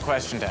 We've got a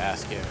question to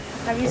ask you.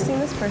 Have you seen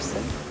this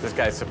person? This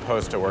guy's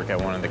supposed to work at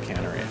one of the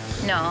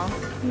canneries. No.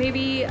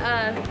 Maybe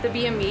the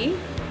B&B.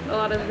 A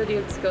lot of the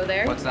dudes go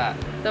there. What's that?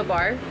 The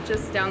bar,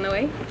 just down the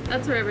way.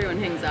 That's where everyone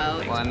hangs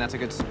out. Well, then that's a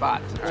good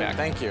spot to check.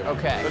 Thank you.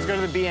 Okay. Let's go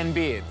to the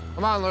B&B.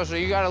 Come on, Larissa,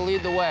 you gotta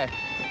lead the way.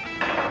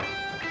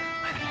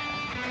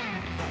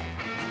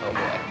 Oh,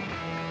 boy.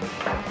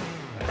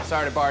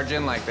 sorry to barge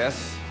in like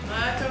this.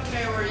 That's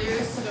okay, we're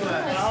used to it.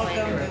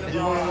 Welcome to the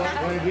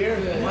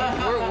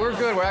bar. We're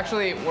good. We're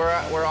actually,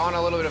 we're on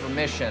a little bit of a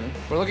mission.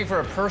 We're looking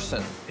for a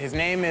person. His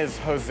name is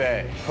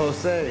Jose.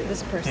 Jose.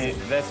 This person.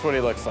 That's what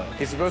he looks like.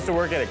 He's supposed to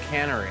work at a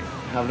cannery.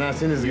 I've not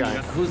seen this guy.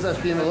 Who's that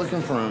female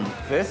looking for him?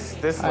 This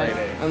Hi,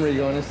 lady. I'm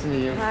Rigo. Nice to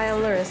meet you. Hi,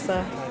 I'm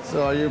Larissa.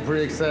 So are you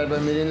pretty excited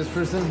about meeting this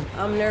person?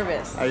 I'm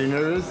nervous. Are you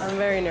nervous? I'm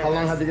very nervous. How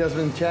long have you guys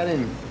been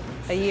chatting?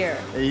 A year.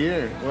 A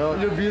year. Well,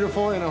 you're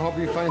beautiful, and I hope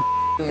you find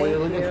what you're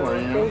looking for,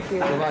 you know? Thank you.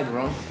 Good luck,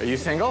 bro. Are you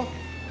single?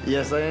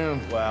 Yes, I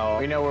am. Well,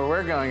 we know where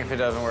we're going if it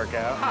doesn't work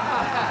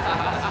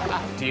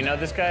out. Do you know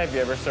this guy? Have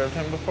you ever served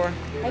him before?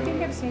 I think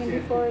I've seen him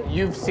before.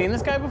 You've seen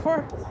this guy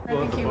before? I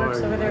think he works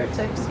over there at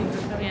Texas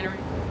Cannery.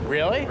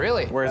 Really?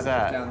 Really? Where's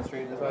that? Down the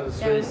street.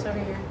 Yeah, it's over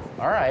here.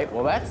 All right,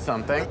 well, that's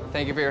something.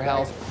 Thank you for your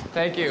help.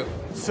 Thank you.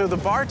 So the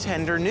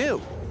bartender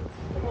knew.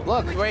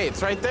 Look. Wait,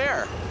 it's right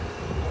there.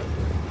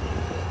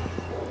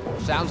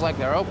 Sounds like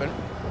they're open.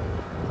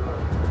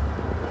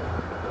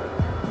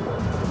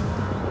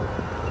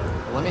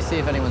 Let me see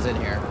if anyone's in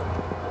here.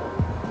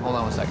 Hold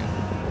on one second.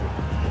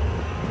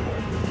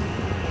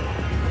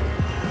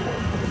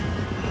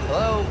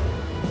 Hello?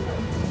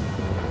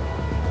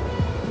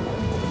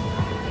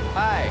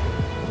 Hi.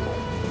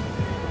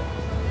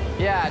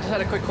 Yeah, I just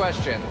had a quick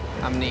question.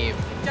 I'm Neve.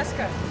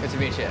 Jessica. Good to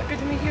meet you. Good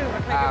to meet you.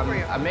 What can I do for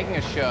you? I'm making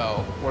a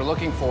show. We're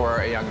looking for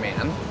a young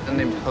man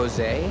named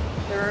Jose.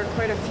 There are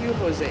quite a few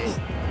Jose's.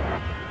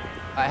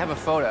 I have a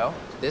photo.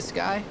 This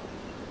guy?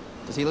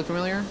 Does he look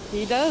familiar?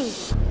 He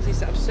does.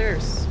 He's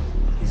upstairs.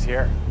 He's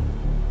here.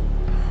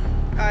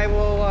 I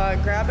will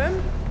grab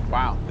him.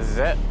 Wow, this is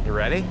it. You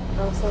ready?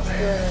 I'm so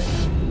scared.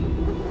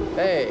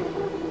 Hey.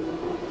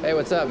 Hey,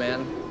 what's up,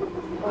 man?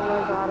 Oh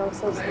my God, I'm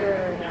so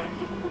scared right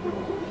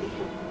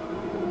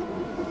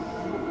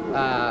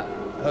now.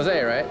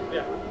 Jose, right?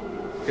 Yeah.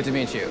 Good to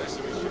meet you. Nice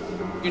to meet you.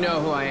 You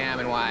know who I am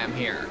and why I'm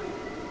here.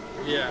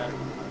 Yeah.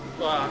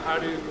 Well, how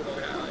do you...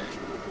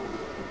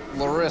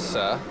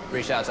 Larissa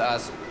reached out to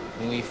us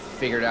and we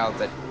figured out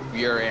that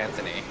you're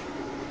Anthony.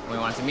 We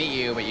wanted to meet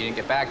you, but you didn't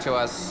get back to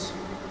us.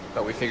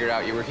 But we figured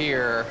out you were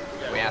here.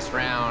 Yeah. We asked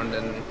around,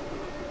 and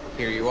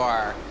here you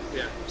are.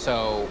 Yeah.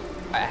 So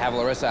I have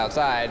Larissa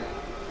outside.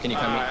 Can you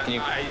come? Can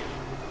you? I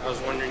was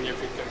wondering if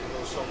you could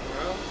go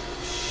somewhere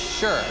else.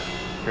 Sure.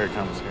 Here it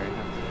comes. Here it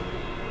comes.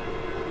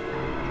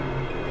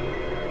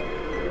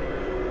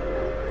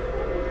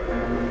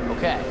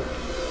 Okay.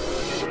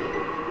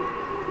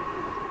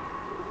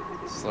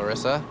 This is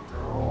Larissa.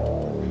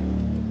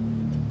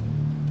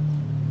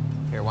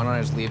 Here, why don't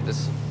I just leave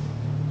this?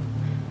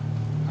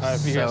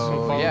 If you guys can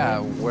follow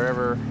yeah, me.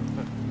 wherever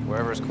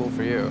is cool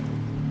for you.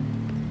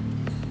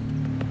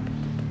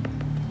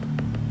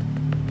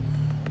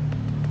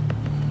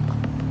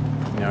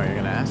 You know what you're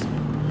gonna ask?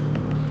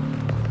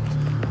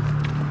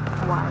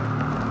 Why?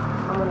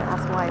 I'm gonna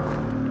ask why.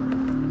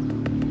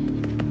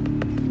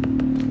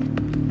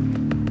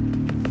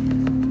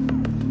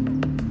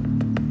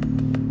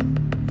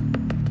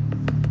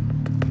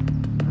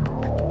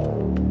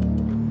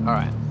 All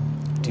right.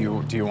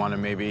 Do you want to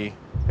maybe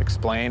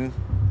explain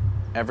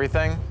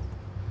everything?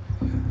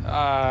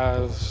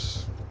 I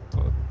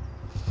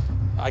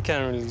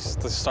can't really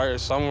start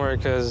somewhere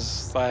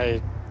because,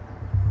 like,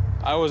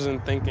 I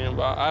wasn't thinking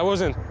about.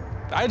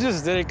 I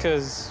just did it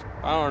because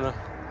I don't know.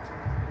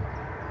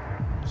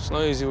 There's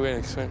no easy way to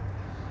explain.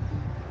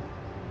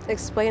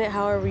 Explain it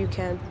however you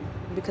can,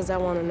 because I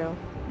want to know.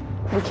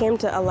 We came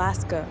to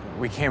Alaska.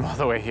 We came all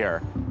the way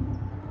here.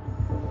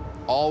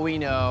 All we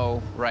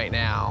know right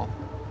now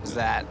is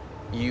that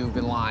you've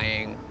been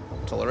lying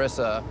to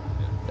Larissa,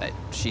 that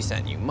she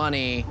sent you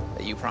money,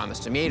 that you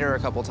promised to meet her a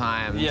couple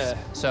times. Yeah.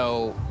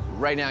 So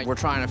right now we're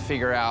trying to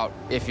figure out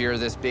if you're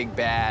this big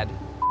bad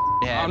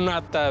head I'm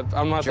not that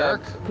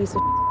jerk. Piece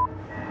of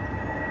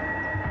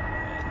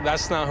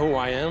That's not who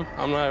I am.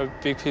 I'm not a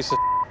big piece of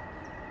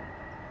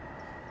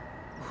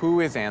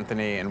Who is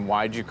Anthony and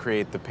why'd you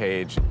create the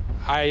page?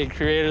 I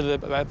created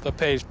the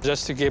page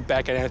just to get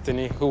back at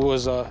Anthony, who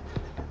was a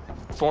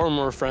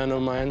former friend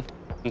of mine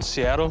in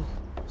Seattle.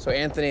 So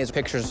Anthony's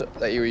pictures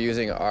that you were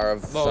using are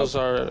of... Those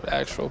are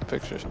actual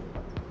pictures.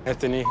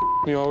 Anthony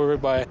me over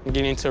by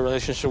getting into a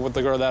relationship with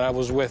the girl that I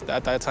was with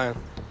at that time.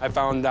 I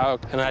found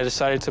out and I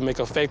decided to make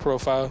a fake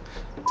profile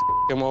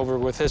to him over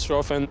with his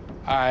girlfriend.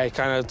 I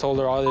kind of told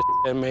her all this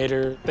and made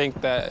her think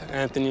that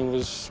Anthony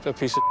was a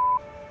piece of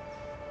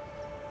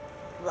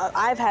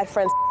I've had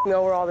friends me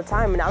over all the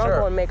time, and I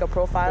don't go and make a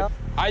profile.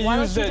 I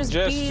used it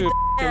just to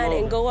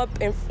and go up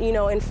and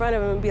in front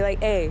of him and be like,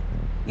 "Hey,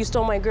 you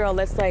stole my girl.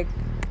 Let's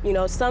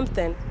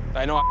something."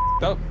 I know I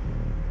up,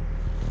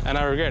 and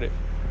I regret it.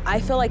 I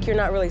feel like you're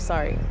not really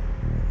sorry.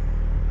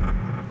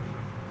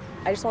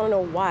 I just want to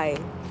know why.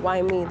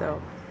 Why me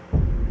though?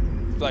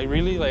 Like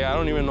really, I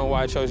don't even know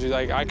why I chose you.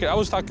 I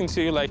was talking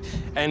to you like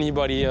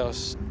anybody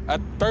else. At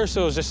first,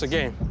 it was just a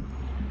game.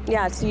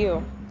 Yeah, it's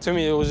you. To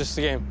me, it was just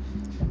a game.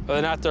 But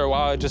then after a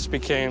while, it just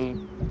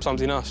became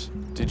something else.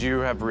 Did you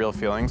have real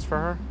feelings for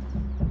her?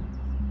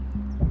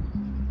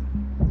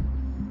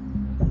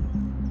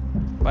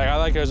 I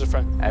like her as a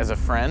friend. As a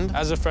friend?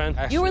 As a friend.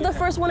 Actually. You were the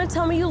first one to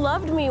tell me you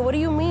loved me. What do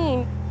you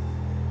mean?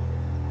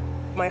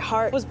 My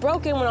heart was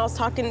broken when I was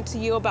talking to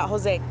you about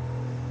Jose.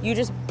 You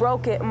just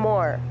broke it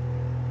more.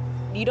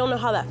 You don't know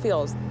how that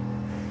feels.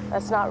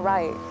 That's not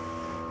right.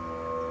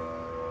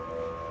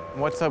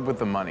 What's up with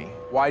the money?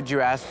 Why'd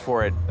you ask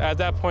for it? At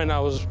that point, I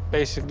was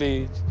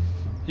basically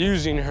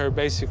using her,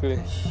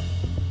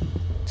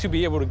 to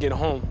be able to get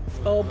home.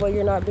 Oh, but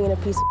you're not being a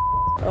piece of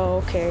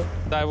Oh, okay.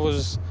 I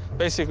was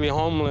basically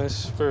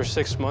homeless for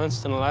 6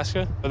 months in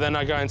Alaska, but then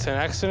I got into an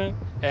accident,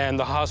 and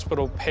the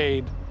hospital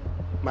paid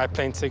my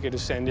plane ticket to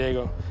San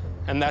Diego.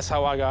 And that's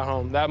how I got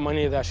home. That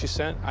money that she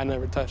sent, I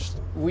never touched.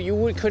 Well,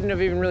 you couldn't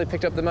have even really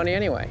picked up the money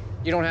anyway.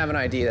 You don't have an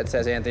ID that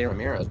says Anthony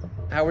Ramirez.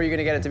 How were you going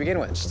to get it to begin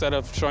with? Instead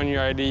of showing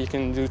your ID, you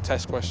can do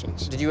test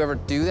questions. Did you ever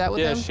do that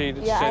with yeah, them? She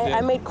did.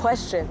 I made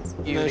questions.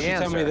 And then she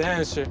told me the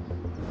answer.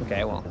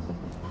 Okay, well.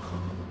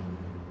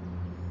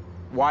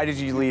 Why did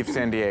you leave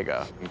San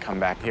Diego and come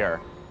back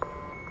here?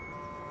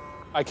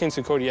 I came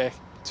to Kodiak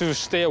to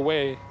stay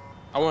away.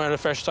 I wanted a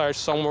fresh start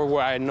somewhere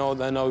where I know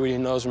that nobody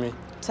knows me.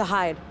 To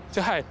hide.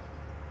 To hide.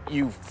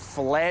 You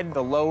fled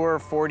the lower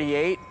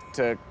 48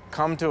 to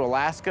come to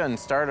Alaska and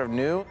start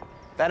anew?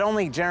 That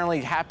only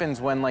generally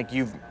happens when, like,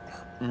 you've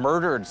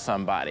murdered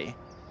somebody.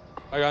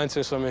 I got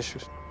into some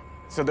issues.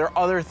 So there are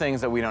other things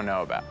that we don't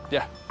know about?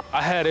 Yeah.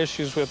 I had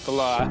issues with the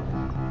law.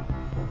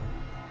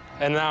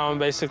 And now I'm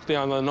basically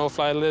on the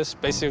no-fly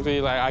list.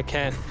 Basically, like, I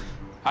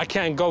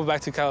can't go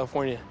back to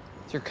California.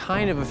 So you're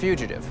kind of a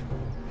fugitive.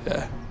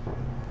 Yeah.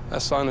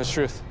 That's the honest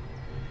truth.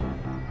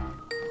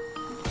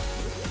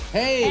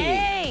 Hey!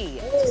 Hey!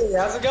 Hey,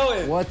 how's it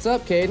going? What's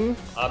up, Caden?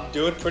 I'm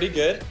doing pretty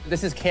good.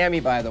 This is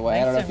Cammie, by the way.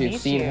 Nice I don't know to if you've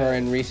meet seen you. her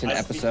in recent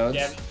Nice to meet you,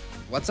 episodes.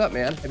 Cammie. What's up,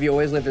 man? Have you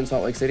always lived in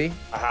Salt Lake City?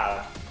 I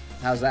have.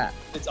 How's that?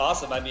 It's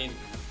awesome. I mean,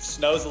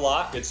 snows a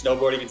lot, good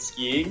snowboarding and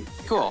skiing.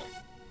 Cool.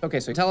 Okay,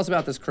 so tell us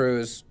about this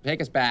cruise.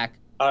 Take us back.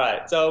 All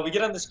right, so we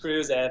get on this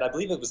cruise, and I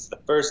believe it was the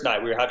first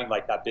night we were having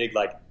like that big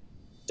like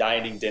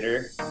dining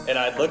dinner, and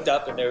I looked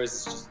up and there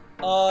was just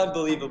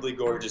unbelievably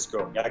gorgeous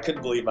girl. I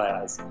couldn't believe my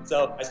eyes.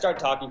 So I started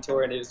talking to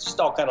her, and it was just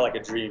all kind of like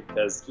a dream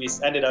because we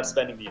ended up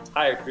spending the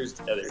entire cruise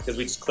together because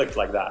we just clicked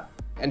like that.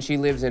 And she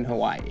lives in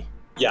Hawaii.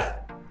 Yeah.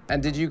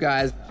 And did you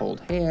guys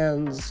hold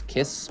hands,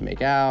 kiss,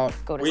 make out?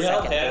 We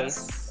held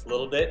hands a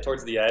little bit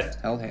towards the end,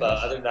 Held hands. but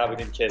other than that, we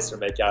didn't kiss or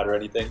make out or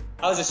anything.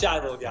 I was a shy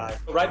little guy.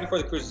 But right before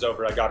the cruise was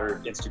over, I got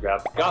her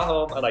Instagram. Got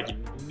home, and like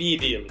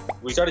immediately,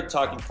 we started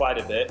talking quite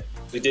a bit.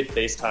 We did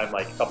FaceTime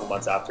like a couple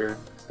months after.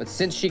 But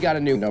since she got a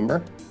new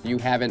number, you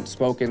haven't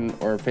spoken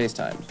or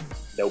FaceTimed?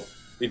 Nope.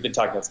 We've been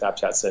talking on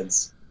Snapchat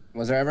since.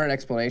 Was there ever an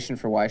explanation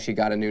for why she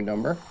got a new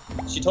number?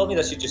 She told me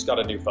that she just got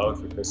a new phone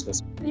for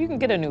Christmas. You can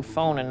get a new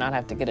phone and not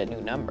have to get a new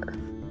number.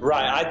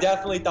 Right, I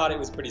definitely thought it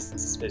was pretty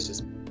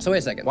suspicious. So wait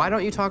a second, why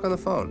don't you talk on the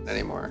phone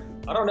anymore?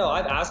 I don't know,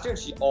 I've asked her and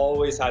she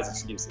always has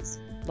excuses.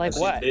 Like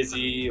she's what?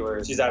 Busy,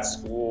 or she's at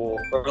school,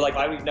 or like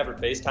why we've never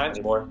FaceTimed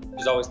anymore.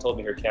 She's always told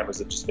me her cameras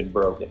have just been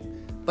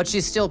broken. But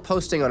she's still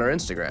posting on her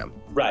Instagram.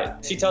 Right,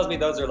 she tells me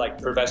those are like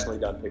professionally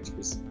done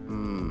pictures.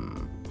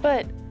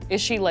 But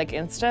is she like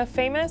Insta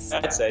famous?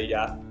 I'd say,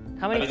 yeah.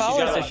 How many I mean, she's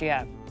followers got, does she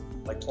have?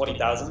 Like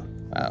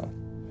 20,000. Wow.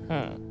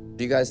 Hmm.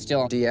 Do you guys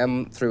still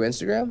DM through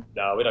Instagram?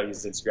 No, we don't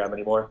use Instagram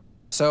anymore.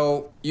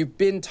 So you've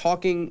been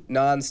talking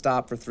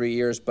nonstop for 3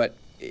 years, but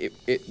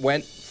it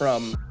went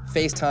from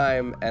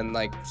FaceTime and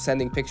like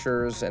sending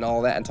pictures and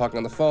all that and talking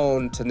on the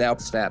phone to now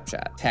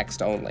Snapchat,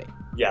 text only.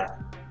 Yeah.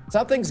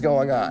 Something's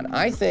going on.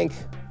 I think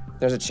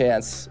there's a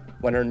chance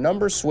when her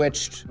number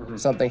switched,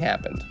 something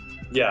happened.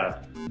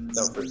 Yeah,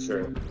 no, for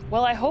sure.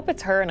 Well, I hope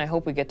it's her, and I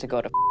hope we get to go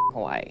to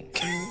Hawaii.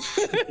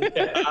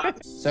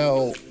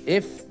 So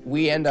if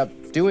we end up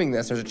doing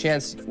this, there's a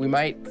chance we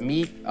might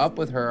meet up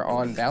with her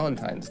on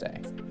Valentine's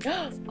Day.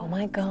 Oh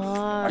my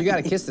God. You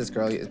gotta kiss this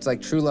girl. It's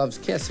like true love's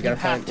kiss. You gotta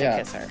have to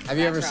kiss her. Have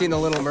you ever seen The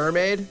Little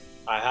Mermaid?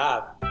 I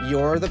have.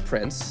 You're the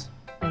prince.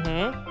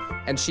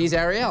 And she's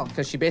Ariel,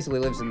 because she basically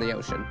lives in the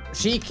ocean.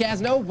 She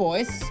has no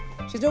voice.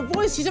 She has no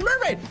voice. She's a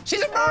mermaid.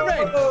 She's a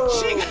mermaid.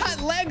 Oh. She got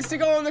legs to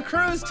go on the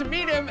cruise to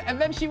meet him, and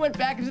then she went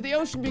back into the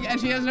ocean and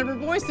she doesn't have her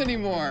voice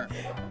anymore.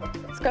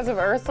 It's because of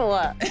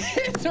Ursula.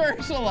 It's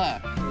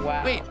Ursula.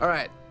 Wow. Wait, all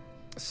right.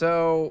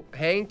 So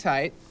hang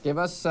tight. Give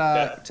us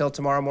till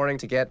tomorrow morning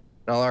to get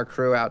all our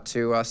crew out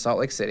to Salt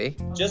Lake City.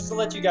 Just to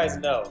let you guys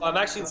know, I'm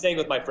actually staying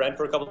with my friend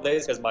for a couple of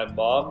days because my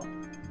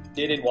mom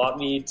didn't want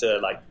me to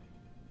like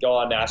go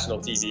on national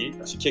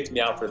TV. She kicked me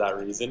out for that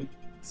reason.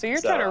 So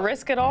you're trying to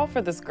risk it all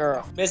for this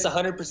girl. Miss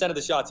 100% of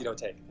the shots you don't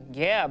take.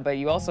 Yeah, but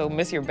you also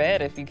miss your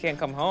bed if you can't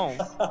come home.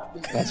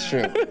 That's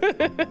true.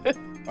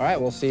 All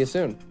right, we'll see you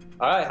soon.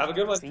 All right, have a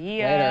good one. See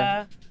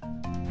ya.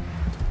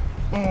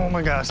 Oh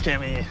my gosh,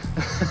 Cammie.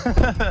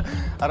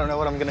 I don't know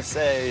what I'm gonna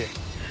say.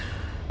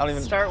 I don't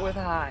even Start with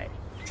hi.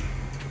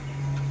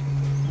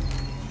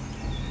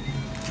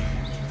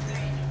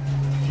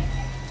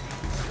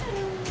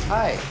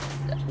 Hi.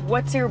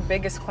 What's your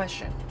biggest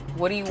question?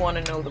 What do you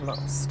want to know the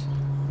most?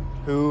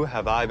 Who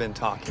have I been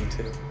talking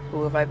to?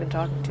 Who have I been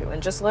talking to?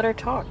 And just let her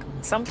talk.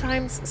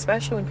 Sometimes,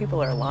 especially when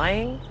people are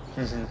lying,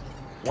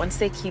 Once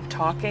they keep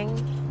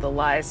talking, the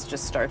lies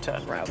just start to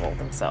unravel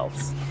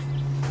themselves.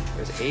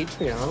 Is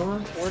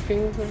Adriana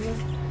working with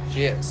him?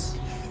 She is.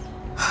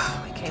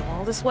 We came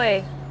all this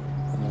way.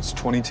 Almost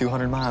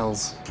 2,200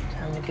 miles.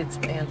 Time to get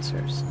some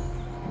answers.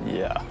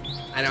 Yeah.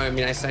 I know,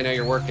 I know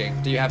you're working.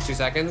 Do you have 2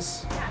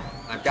 seconds?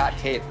 I've got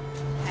Kate.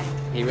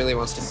 He really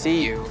wants to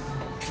see you.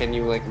 Can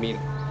you, like,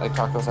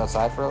 talk to us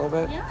outside for a little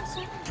bit? Yeah,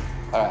 sure.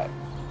 All right.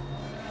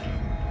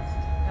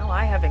 Now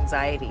I have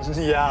anxiety.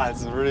 Yeah,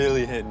 it's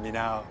really hitting me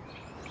now.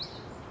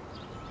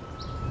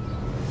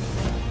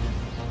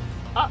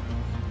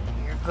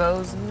 Here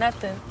goes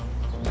nothing.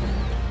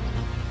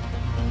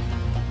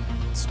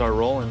 Start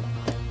rolling.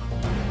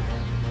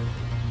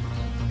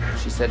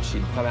 She said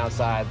she'd come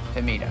outside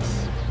to meet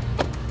us.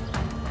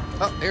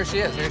 Oh, here she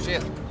is, here she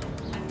is.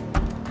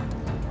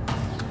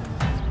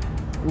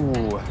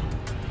 Ooh.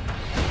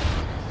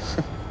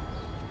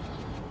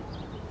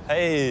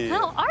 Hey.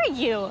 How are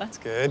you? It's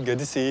good. Good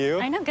to see you.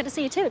 I know, good to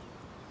see you too.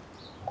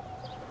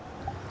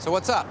 So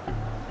what's up?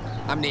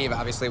 I'm Neve,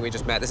 obviously, we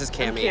just met. This is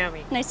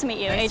Cammie. Nice to meet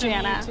you, Nice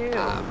Adriana. To meet you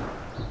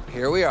too.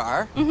 Here we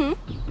are. Mm-hmm.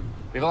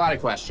 We have a lot of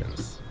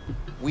questions.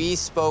 We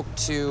spoke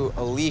to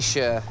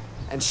Alicia,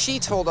 and she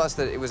told us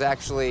that it was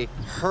actually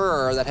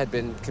her that had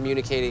been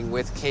communicating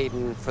with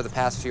Caden for the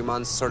past few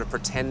months, sort of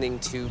pretending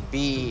to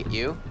be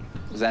you.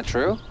 Is that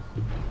true?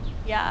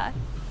 Yeah.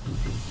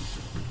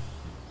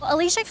 Well,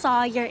 Alicia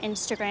saw your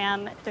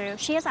Instagram through,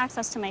 she has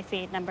access to my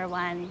feed, number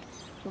one.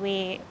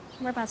 We're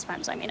best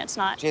friends, I mean, it's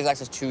not. She has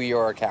access to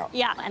your account.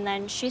 Yeah, and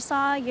then she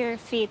saw your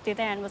feed through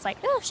there and was like,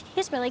 oh,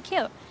 he's really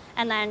cute.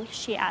 And then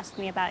she asked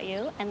me about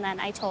you, and then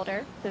I told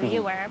her who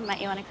you were,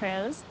 met you on a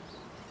cruise.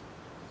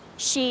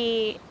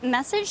 She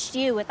messaged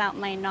you without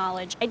my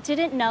knowledge. I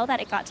didn't know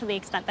that it got to the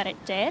extent that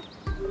it did.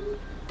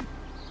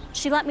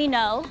 She let me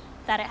know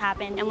that it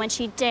happened, and when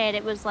she did,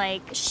 it was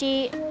like,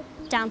 she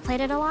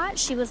downplayed it a lot.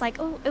 She was like,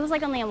 oh, it was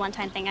like only a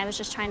one-time thing. I was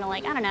just trying to,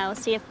 like, I don't know,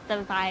 see if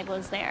the vibe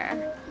was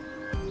there.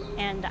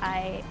 And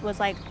I was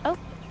like, oh,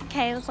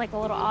 okay, it was like a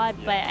little odd,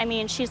 but I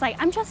mean, she's like,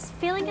 I'm just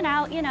feeling it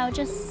out, you know,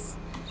 just,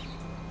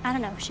 I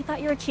don't know. She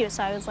thought you were cute,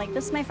 so I was like,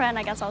 this is my friend,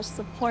 I guess I'll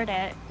support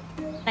it.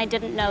 I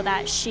didn't know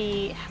that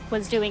she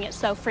was doing it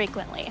so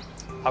frequently.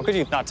 How could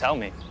you not tell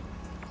me?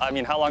 I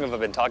mean, how long have I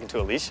been talking to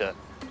Alicia?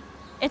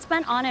 It's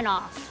been on and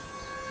off.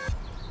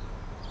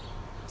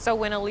 So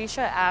when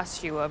Alicia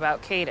asked you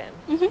about Caden,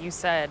 you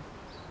said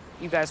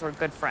you guys were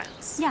good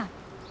friends. Yeah.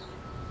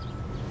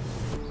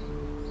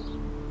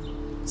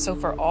 So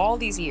for all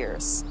these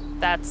years,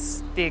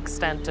 that's the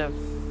extent of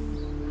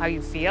how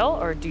you feel,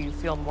 or do you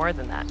feel more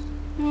than that?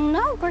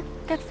 No, we're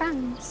good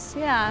friends,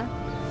 yeah.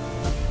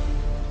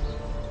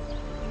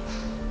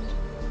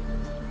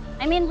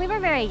 I mean, we were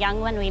very young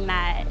when we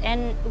met,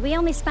 and we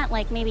only spent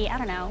like maybe, I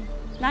don't know,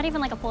 not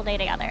even like a full day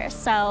together.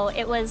 So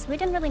it was, we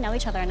didn't really know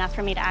each other enough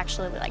for me to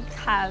actually like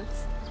have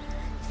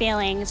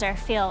feelings or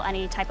feel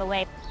any type of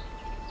way.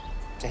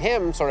 To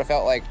him, sort of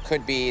felt like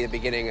could be the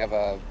beginning of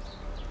a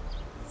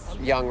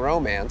young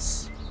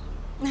romance.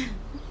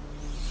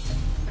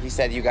 He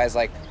said you guys,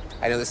 like,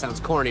 I know this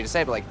sounds corny to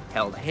say, but like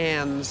held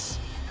hands.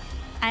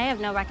 I have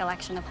no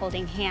recollection of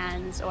holding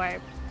hands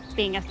or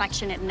being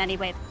affectionate in any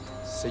way.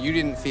 So you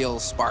didn't feel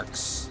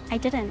sparks? I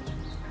didn't.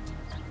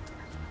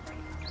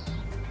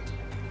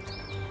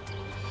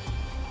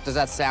 Does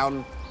that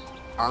sound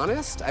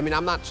honest? I mean,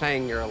 I'm not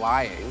saying you're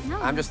lying. No.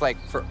 I'm just like,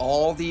 for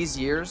all these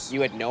years,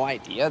 you had no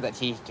idea that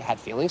he had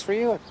feelings for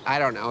you? I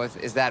don't know,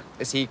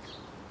 is he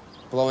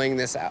blowing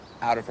this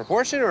out of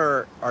proportion,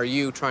 or are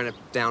you trying to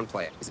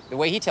downplay it? The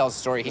way he tells the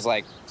story, he's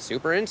like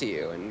super into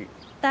you, and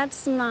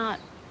That's not,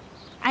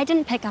 I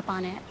didn't pick up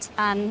on it.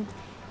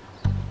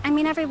 I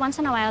mean, every once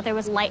in a while there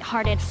was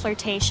lighthearted,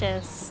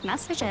 flirtatious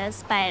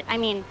messages, but I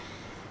mean,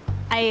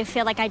 I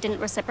feel like I didn't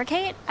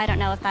reciprocate. I don't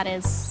know if that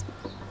is,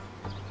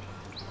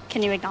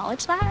 can you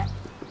acknowledge that?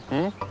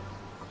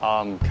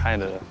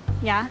 Kinda.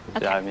 Yeah?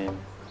 Okay. Yeah, I mean.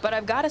 But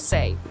I've got to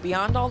say,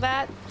 beyond all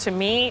that, to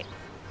me,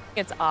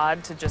 it's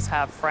odd to just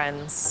have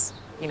friends,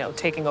 you know,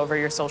 taking over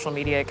your social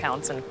media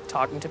accounts and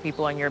talking to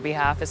people on your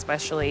behalf,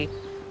 especially,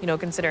 you know,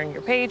 considering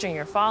your page and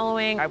your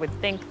following. I would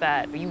think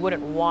that you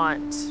wouldn't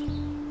want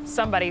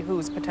somebody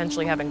who's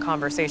potentially having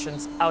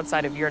conversations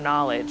outside of your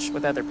knowledge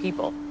with other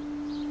people.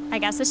 I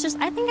guess it's just,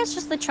 I think it's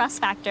just the trust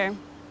factor.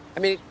 I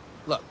mean,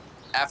 look,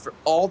 after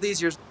all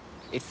these years,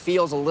 it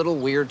feels a little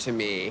weird to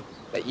me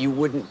that you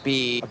wouldn't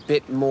be a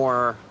bit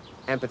more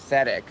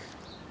empathetic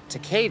to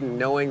Caden,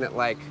 knowing that,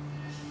 like,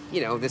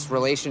 you know, this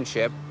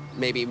relationship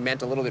maybe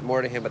meant a little bit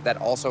more to him, but that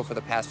also for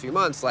the past few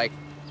months, like,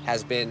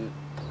 has been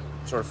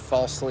sort of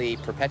falsely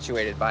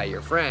perpetuated by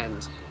your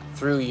friend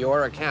through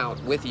your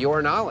account with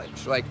your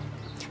knowledge. Like,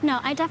 No,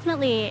 I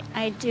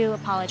do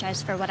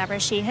apologize for whatever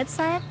she had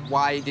said.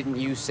 why didn't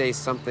you say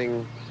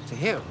something to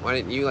him? Why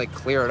didn't you, like,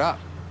 clear it up?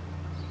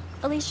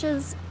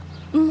 Alicia's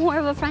more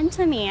of a friend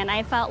to me, and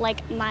I felt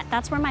like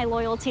that's where my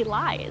loyalty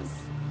lies.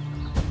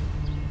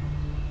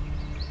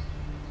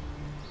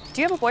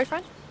 Do you have a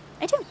boyfriend?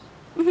 I do.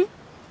 Mm-hmm.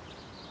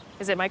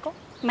 Is it Michael?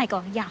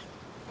 Michael, yeah.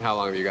 How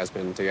long have you guys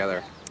been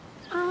together?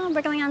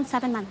 We're going on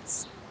 7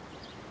 months.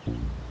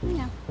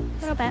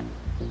 little bit.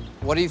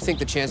 What do you think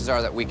the chances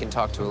are that we can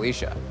talk to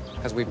Alicia?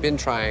 Because we've been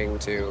trying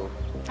to.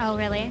 Oh,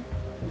 really?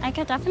 I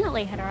could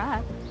definitely hit her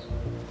up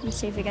and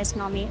see if you guys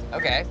can all meet.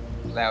 Okay,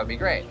 that would be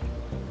great.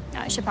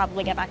 I should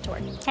probably get back to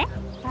work. Okay,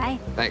 bye.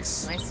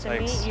 Thanks. Nice to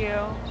meet you.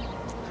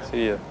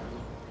 See ya.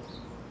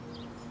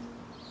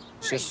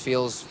 Just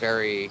feels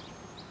very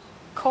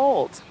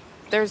cold.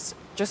 There's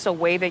just a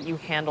way that you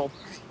handle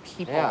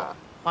people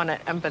on an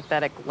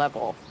empathetic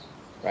level.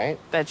 Right?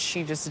 That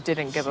she just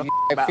didn't give a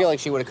I feel like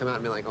she would have come out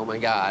and been like, oh my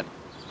God,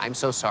 I'm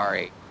so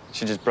sorry.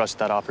 She just brushed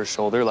that off her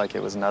shoulder like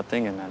it was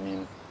nothing, and I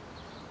mean,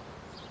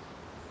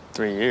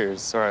 3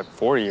 years, or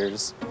 4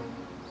 years,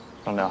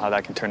 I don't know how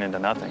that can turn into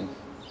nothing.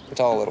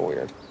 It's all a little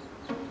weird.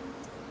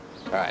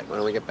 All right, when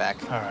do we get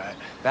back? All right.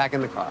 Back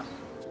in the car.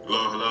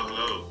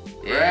 Hello.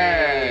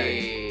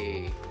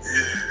 Yay!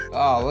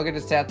 Oh, look at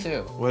his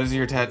tattoo. What is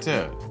your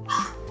tattoo?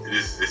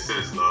 It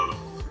says love.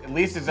 At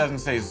least it doesn't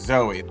say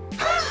Zoe.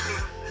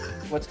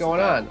 What's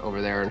going on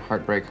over there in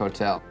Heartbreak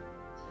Hotel?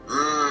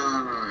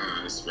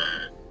 It's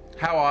bad.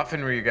 How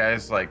often were you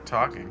guys, like,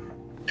 talking?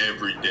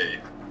 Every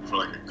day for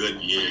like a good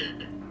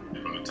year.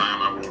 From the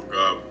time I woke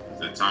up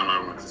to the time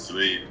I went to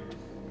sleep,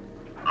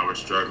 I was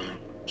struggling.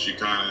 She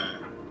kind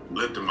of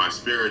lifted my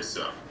spirits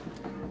up.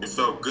 It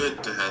felt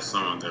good to have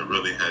someone that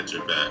really had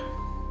your back.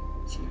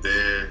 From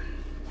there,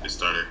 it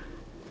started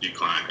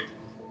declining.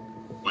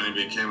 When it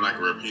became like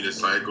a repeated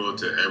cycle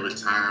to every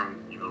time,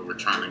 you know, we're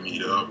trying to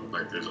meet up,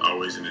 like there's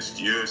always an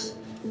excuse.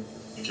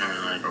 You kind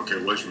of like,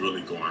 okay, what's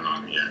really going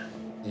on here?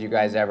 Did you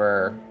guys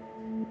ever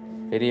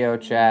video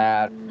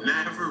chat?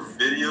 Never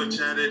video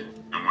chatted.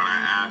 And when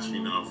I asked,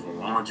 you know, for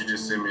why don't you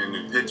just send me a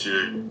new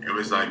picture, it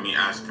was like me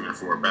asking her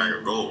for a bag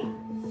of gold.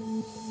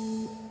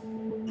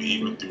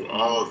 Even through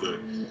all the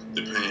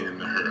pain and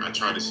the hurt, I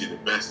try to see the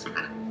best in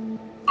her.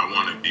 I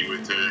want to be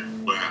with her,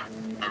 but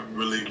I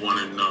really want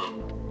to know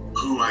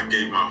who I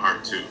gave my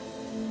heart to.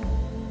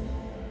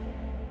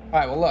 All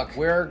right, well, look,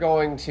 we're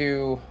going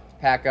to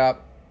pack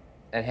up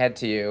and head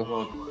to you.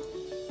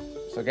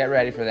 So get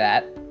ready for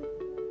that.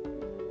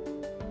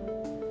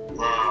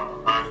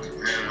 Wow,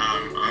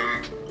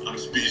 I'm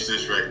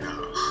speechless right now.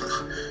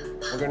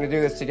 We're going to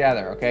do this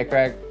together, okay,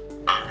 Craig?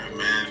 All right,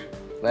 man.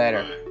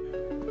 Later.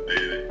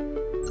 Later.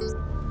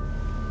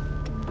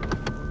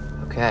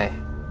 Okay.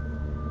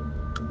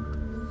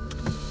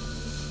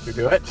 You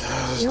do it?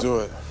 Let's do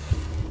it.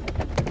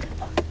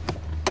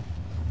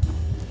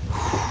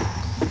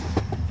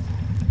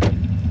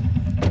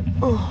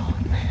 Oh,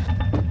 man.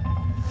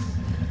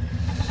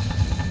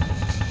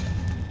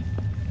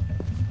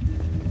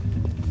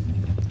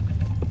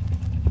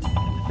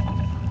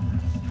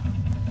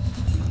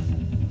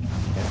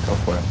 Yeah, go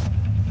for it.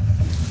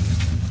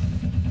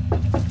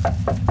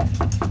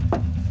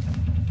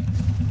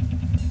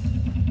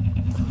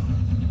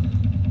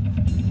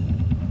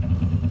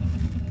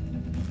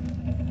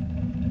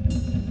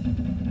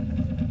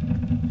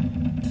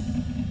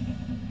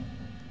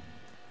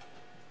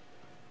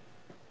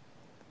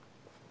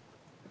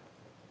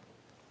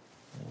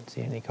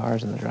 See any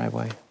cars in the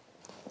driveway?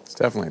 It's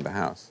definitely the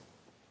house.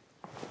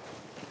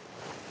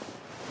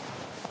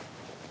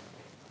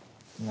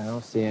 I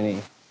don't see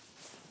any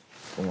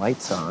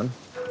lights on.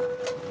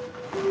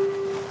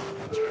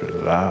 It's pretty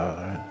loud,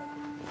 right?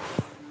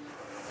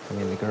 I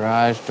mean, the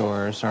garage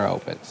doors are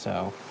open,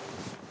 so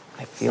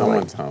I feel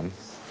Someone's like home.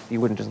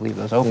 you wouldn't just leave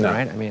those open, No.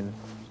 right? I mean,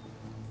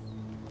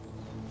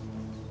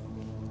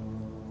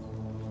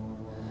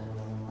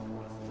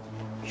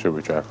 Should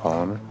we try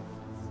calling her?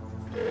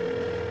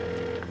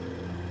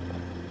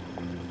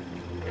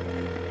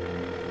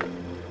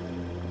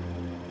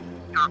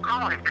 Your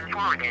call has been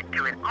forwarded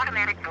to an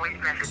automatic voice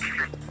message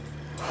system.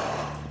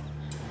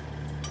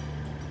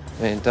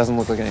 I mean, it doesn't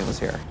look like anyone's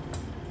here.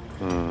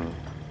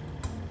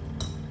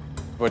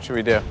 What should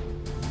we do?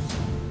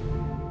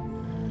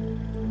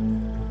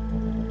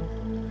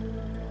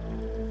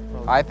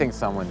 I think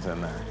someone's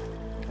in there.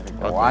 I think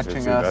they're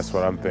watching us. That's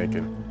what I'm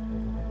thinking.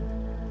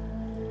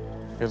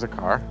 Here's a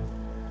car.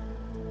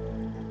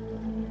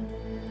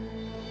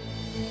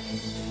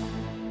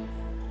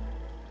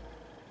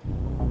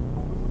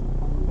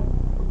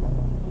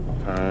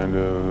 Kind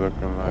of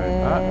looking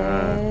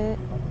like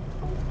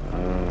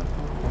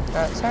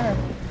That's her.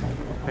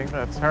 I think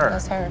that's her.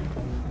 That's her.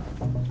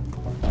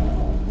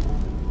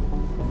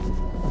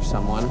 Or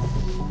someone.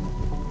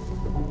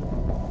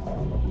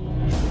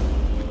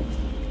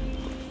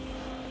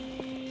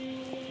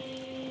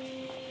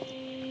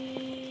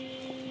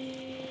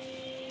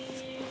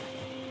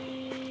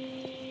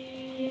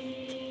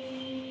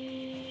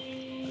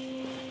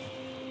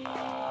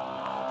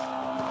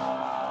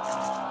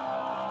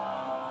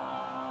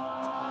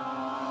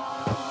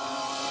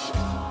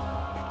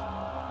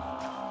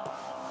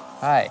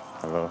 Hi.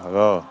 Hello,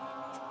 hello.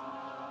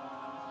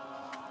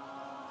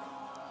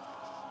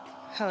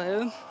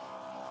 Hello.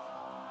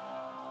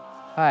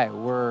 Hi,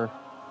 we're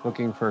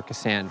looking for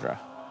Cassandra.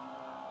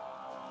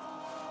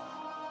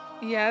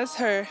 Yeah, it's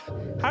her.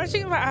 How did you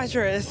get my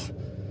address?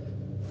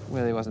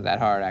 Really wasn't that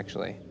hard,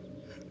 actually.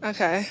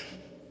 Okay.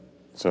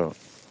 So,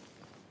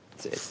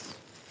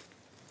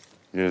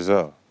 years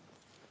old.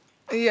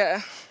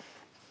 Yeah.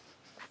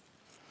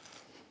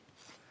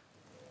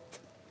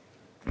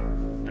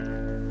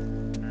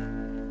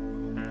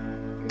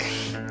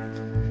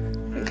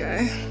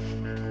 Okay.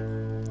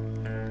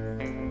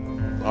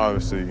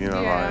 Obviously, you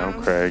know, Yeah,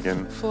 I'm Craig,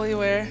 and fully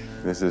aware.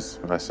 this is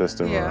my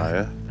sister, Yeah.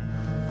 Mariah.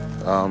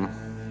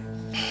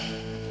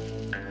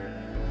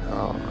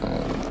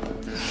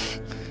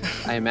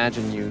 I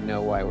imagine you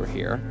know why we're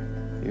here.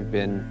 You've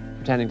been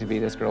pretending to be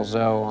this girl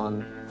Zoe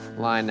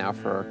online now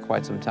for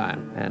quite some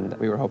time, and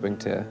we were hoping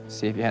to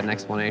see if you had an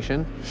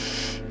explanation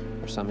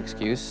or some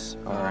excuse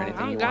or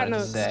anything you wanted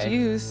to say. I don't got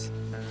no excuse.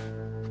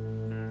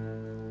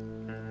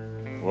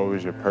 What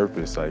was your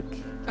purpose? Like,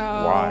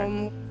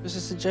 why? It was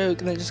just a joke,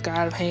 and it just got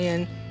out of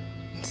hand.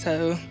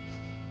 So.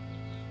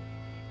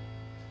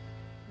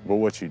 But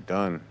what you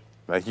done?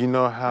 Like, you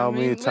know how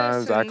many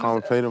times I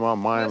contemplate in my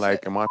mind,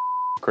 like, am I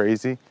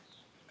crazy?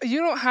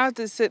 You don't have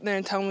to sit there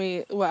and tell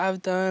me what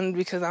I've done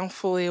because I'm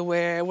fully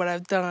aware of what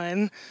I've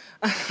done.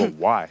 But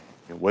why?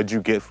 What'd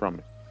you get from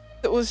it?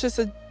 It was just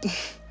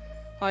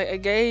a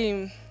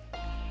game,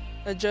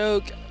 a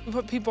joke. We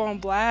put people on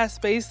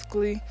blast,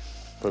 basically.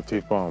 Put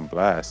people on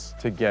blast.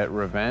 To get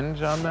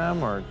revenge on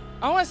them, or?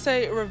 I want to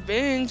say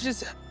revenge,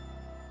 just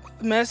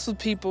mess with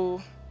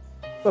people.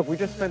 Look, we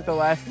just spent the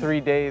last 3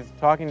 days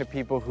talking to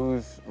people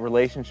whose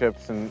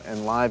relationships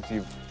and lives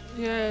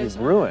you've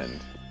ruined.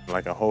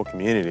 Like a whole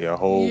community, a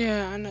whole...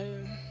 Yeah, I know.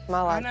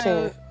 My life, I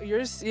know. too.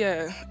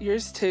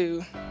 Yours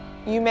too.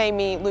 You made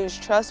me lose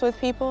trust with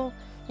people.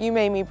 You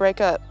made me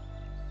break up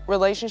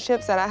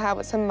relationships that I had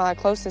with some of my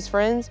closest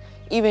friends.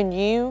 Even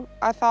you,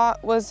 I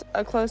thought, was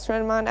a close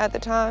friend of mine at the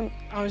time.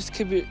 I'll just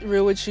keep it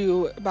real with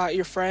you about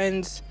your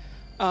friends.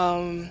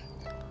 I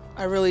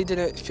really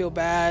didn't feel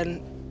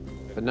bad.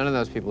 But none of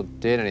those people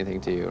did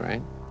anything to you,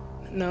 right?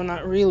 No,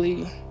 not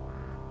really.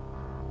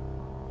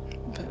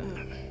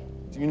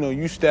 You know,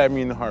 you stabbed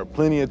me in the heart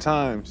plenty of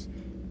times.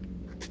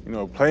 You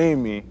know,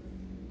 playing me,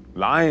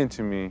 lying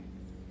to me,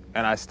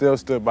 and I still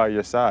stood by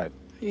your side.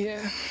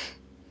 Yeah.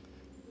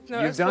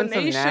 No You've done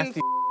some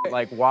nasty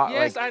like why?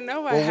 Yes, like, I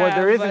know I well, have,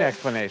 there is but... an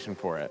explanation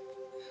for it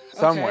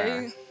somewhere.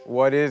 Okay.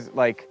 What is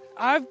like?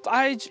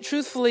 I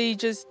truthfully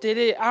just did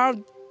it.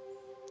 I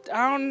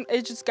don't.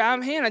 It just got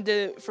in hand. I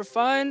did it for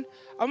fun.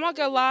 I'm not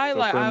gonna lie. So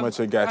like pretty much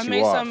it got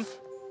you off.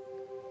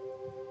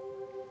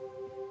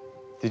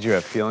 Did you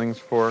have feelings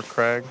for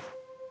Craig?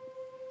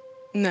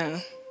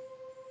 No.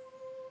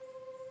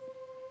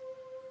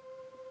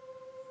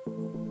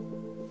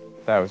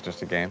 That was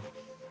just a game.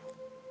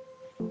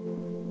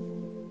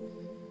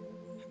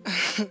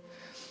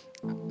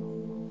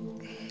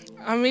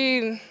 I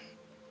mean,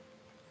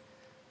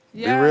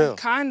 Be real.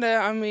 kinda.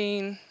 I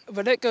mean,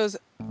 but it goes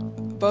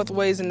both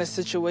ways in this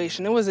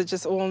situation. It wasn't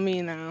just on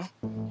me now.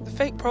 The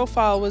fake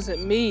profile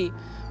wasn't me.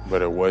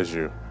 But it was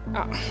you.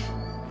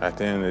 At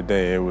the end of the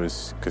day, it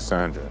was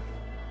Cassandra.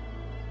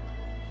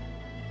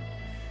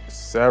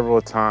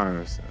 Several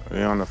times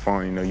on the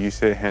phone, you know, you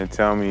sit here and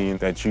tell me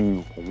that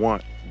you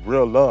want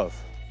real love.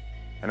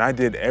 And I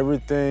did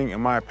everything in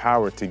my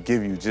power to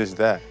give you just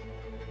that.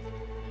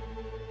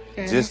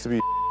 Okay. Just to be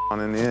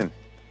on in the end.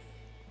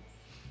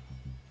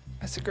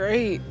 That's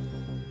great.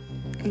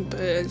 But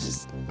it's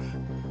just...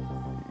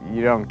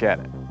 You don't get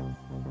it.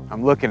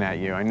 I'm looking at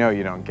you. I know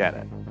you don't get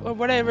it. Or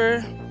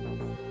whatever.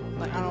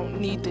 Like, I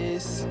don't need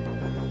this.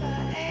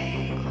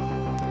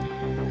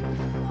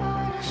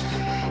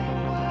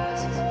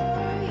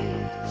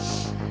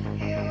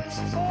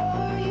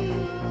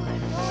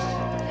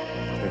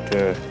 Take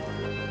care.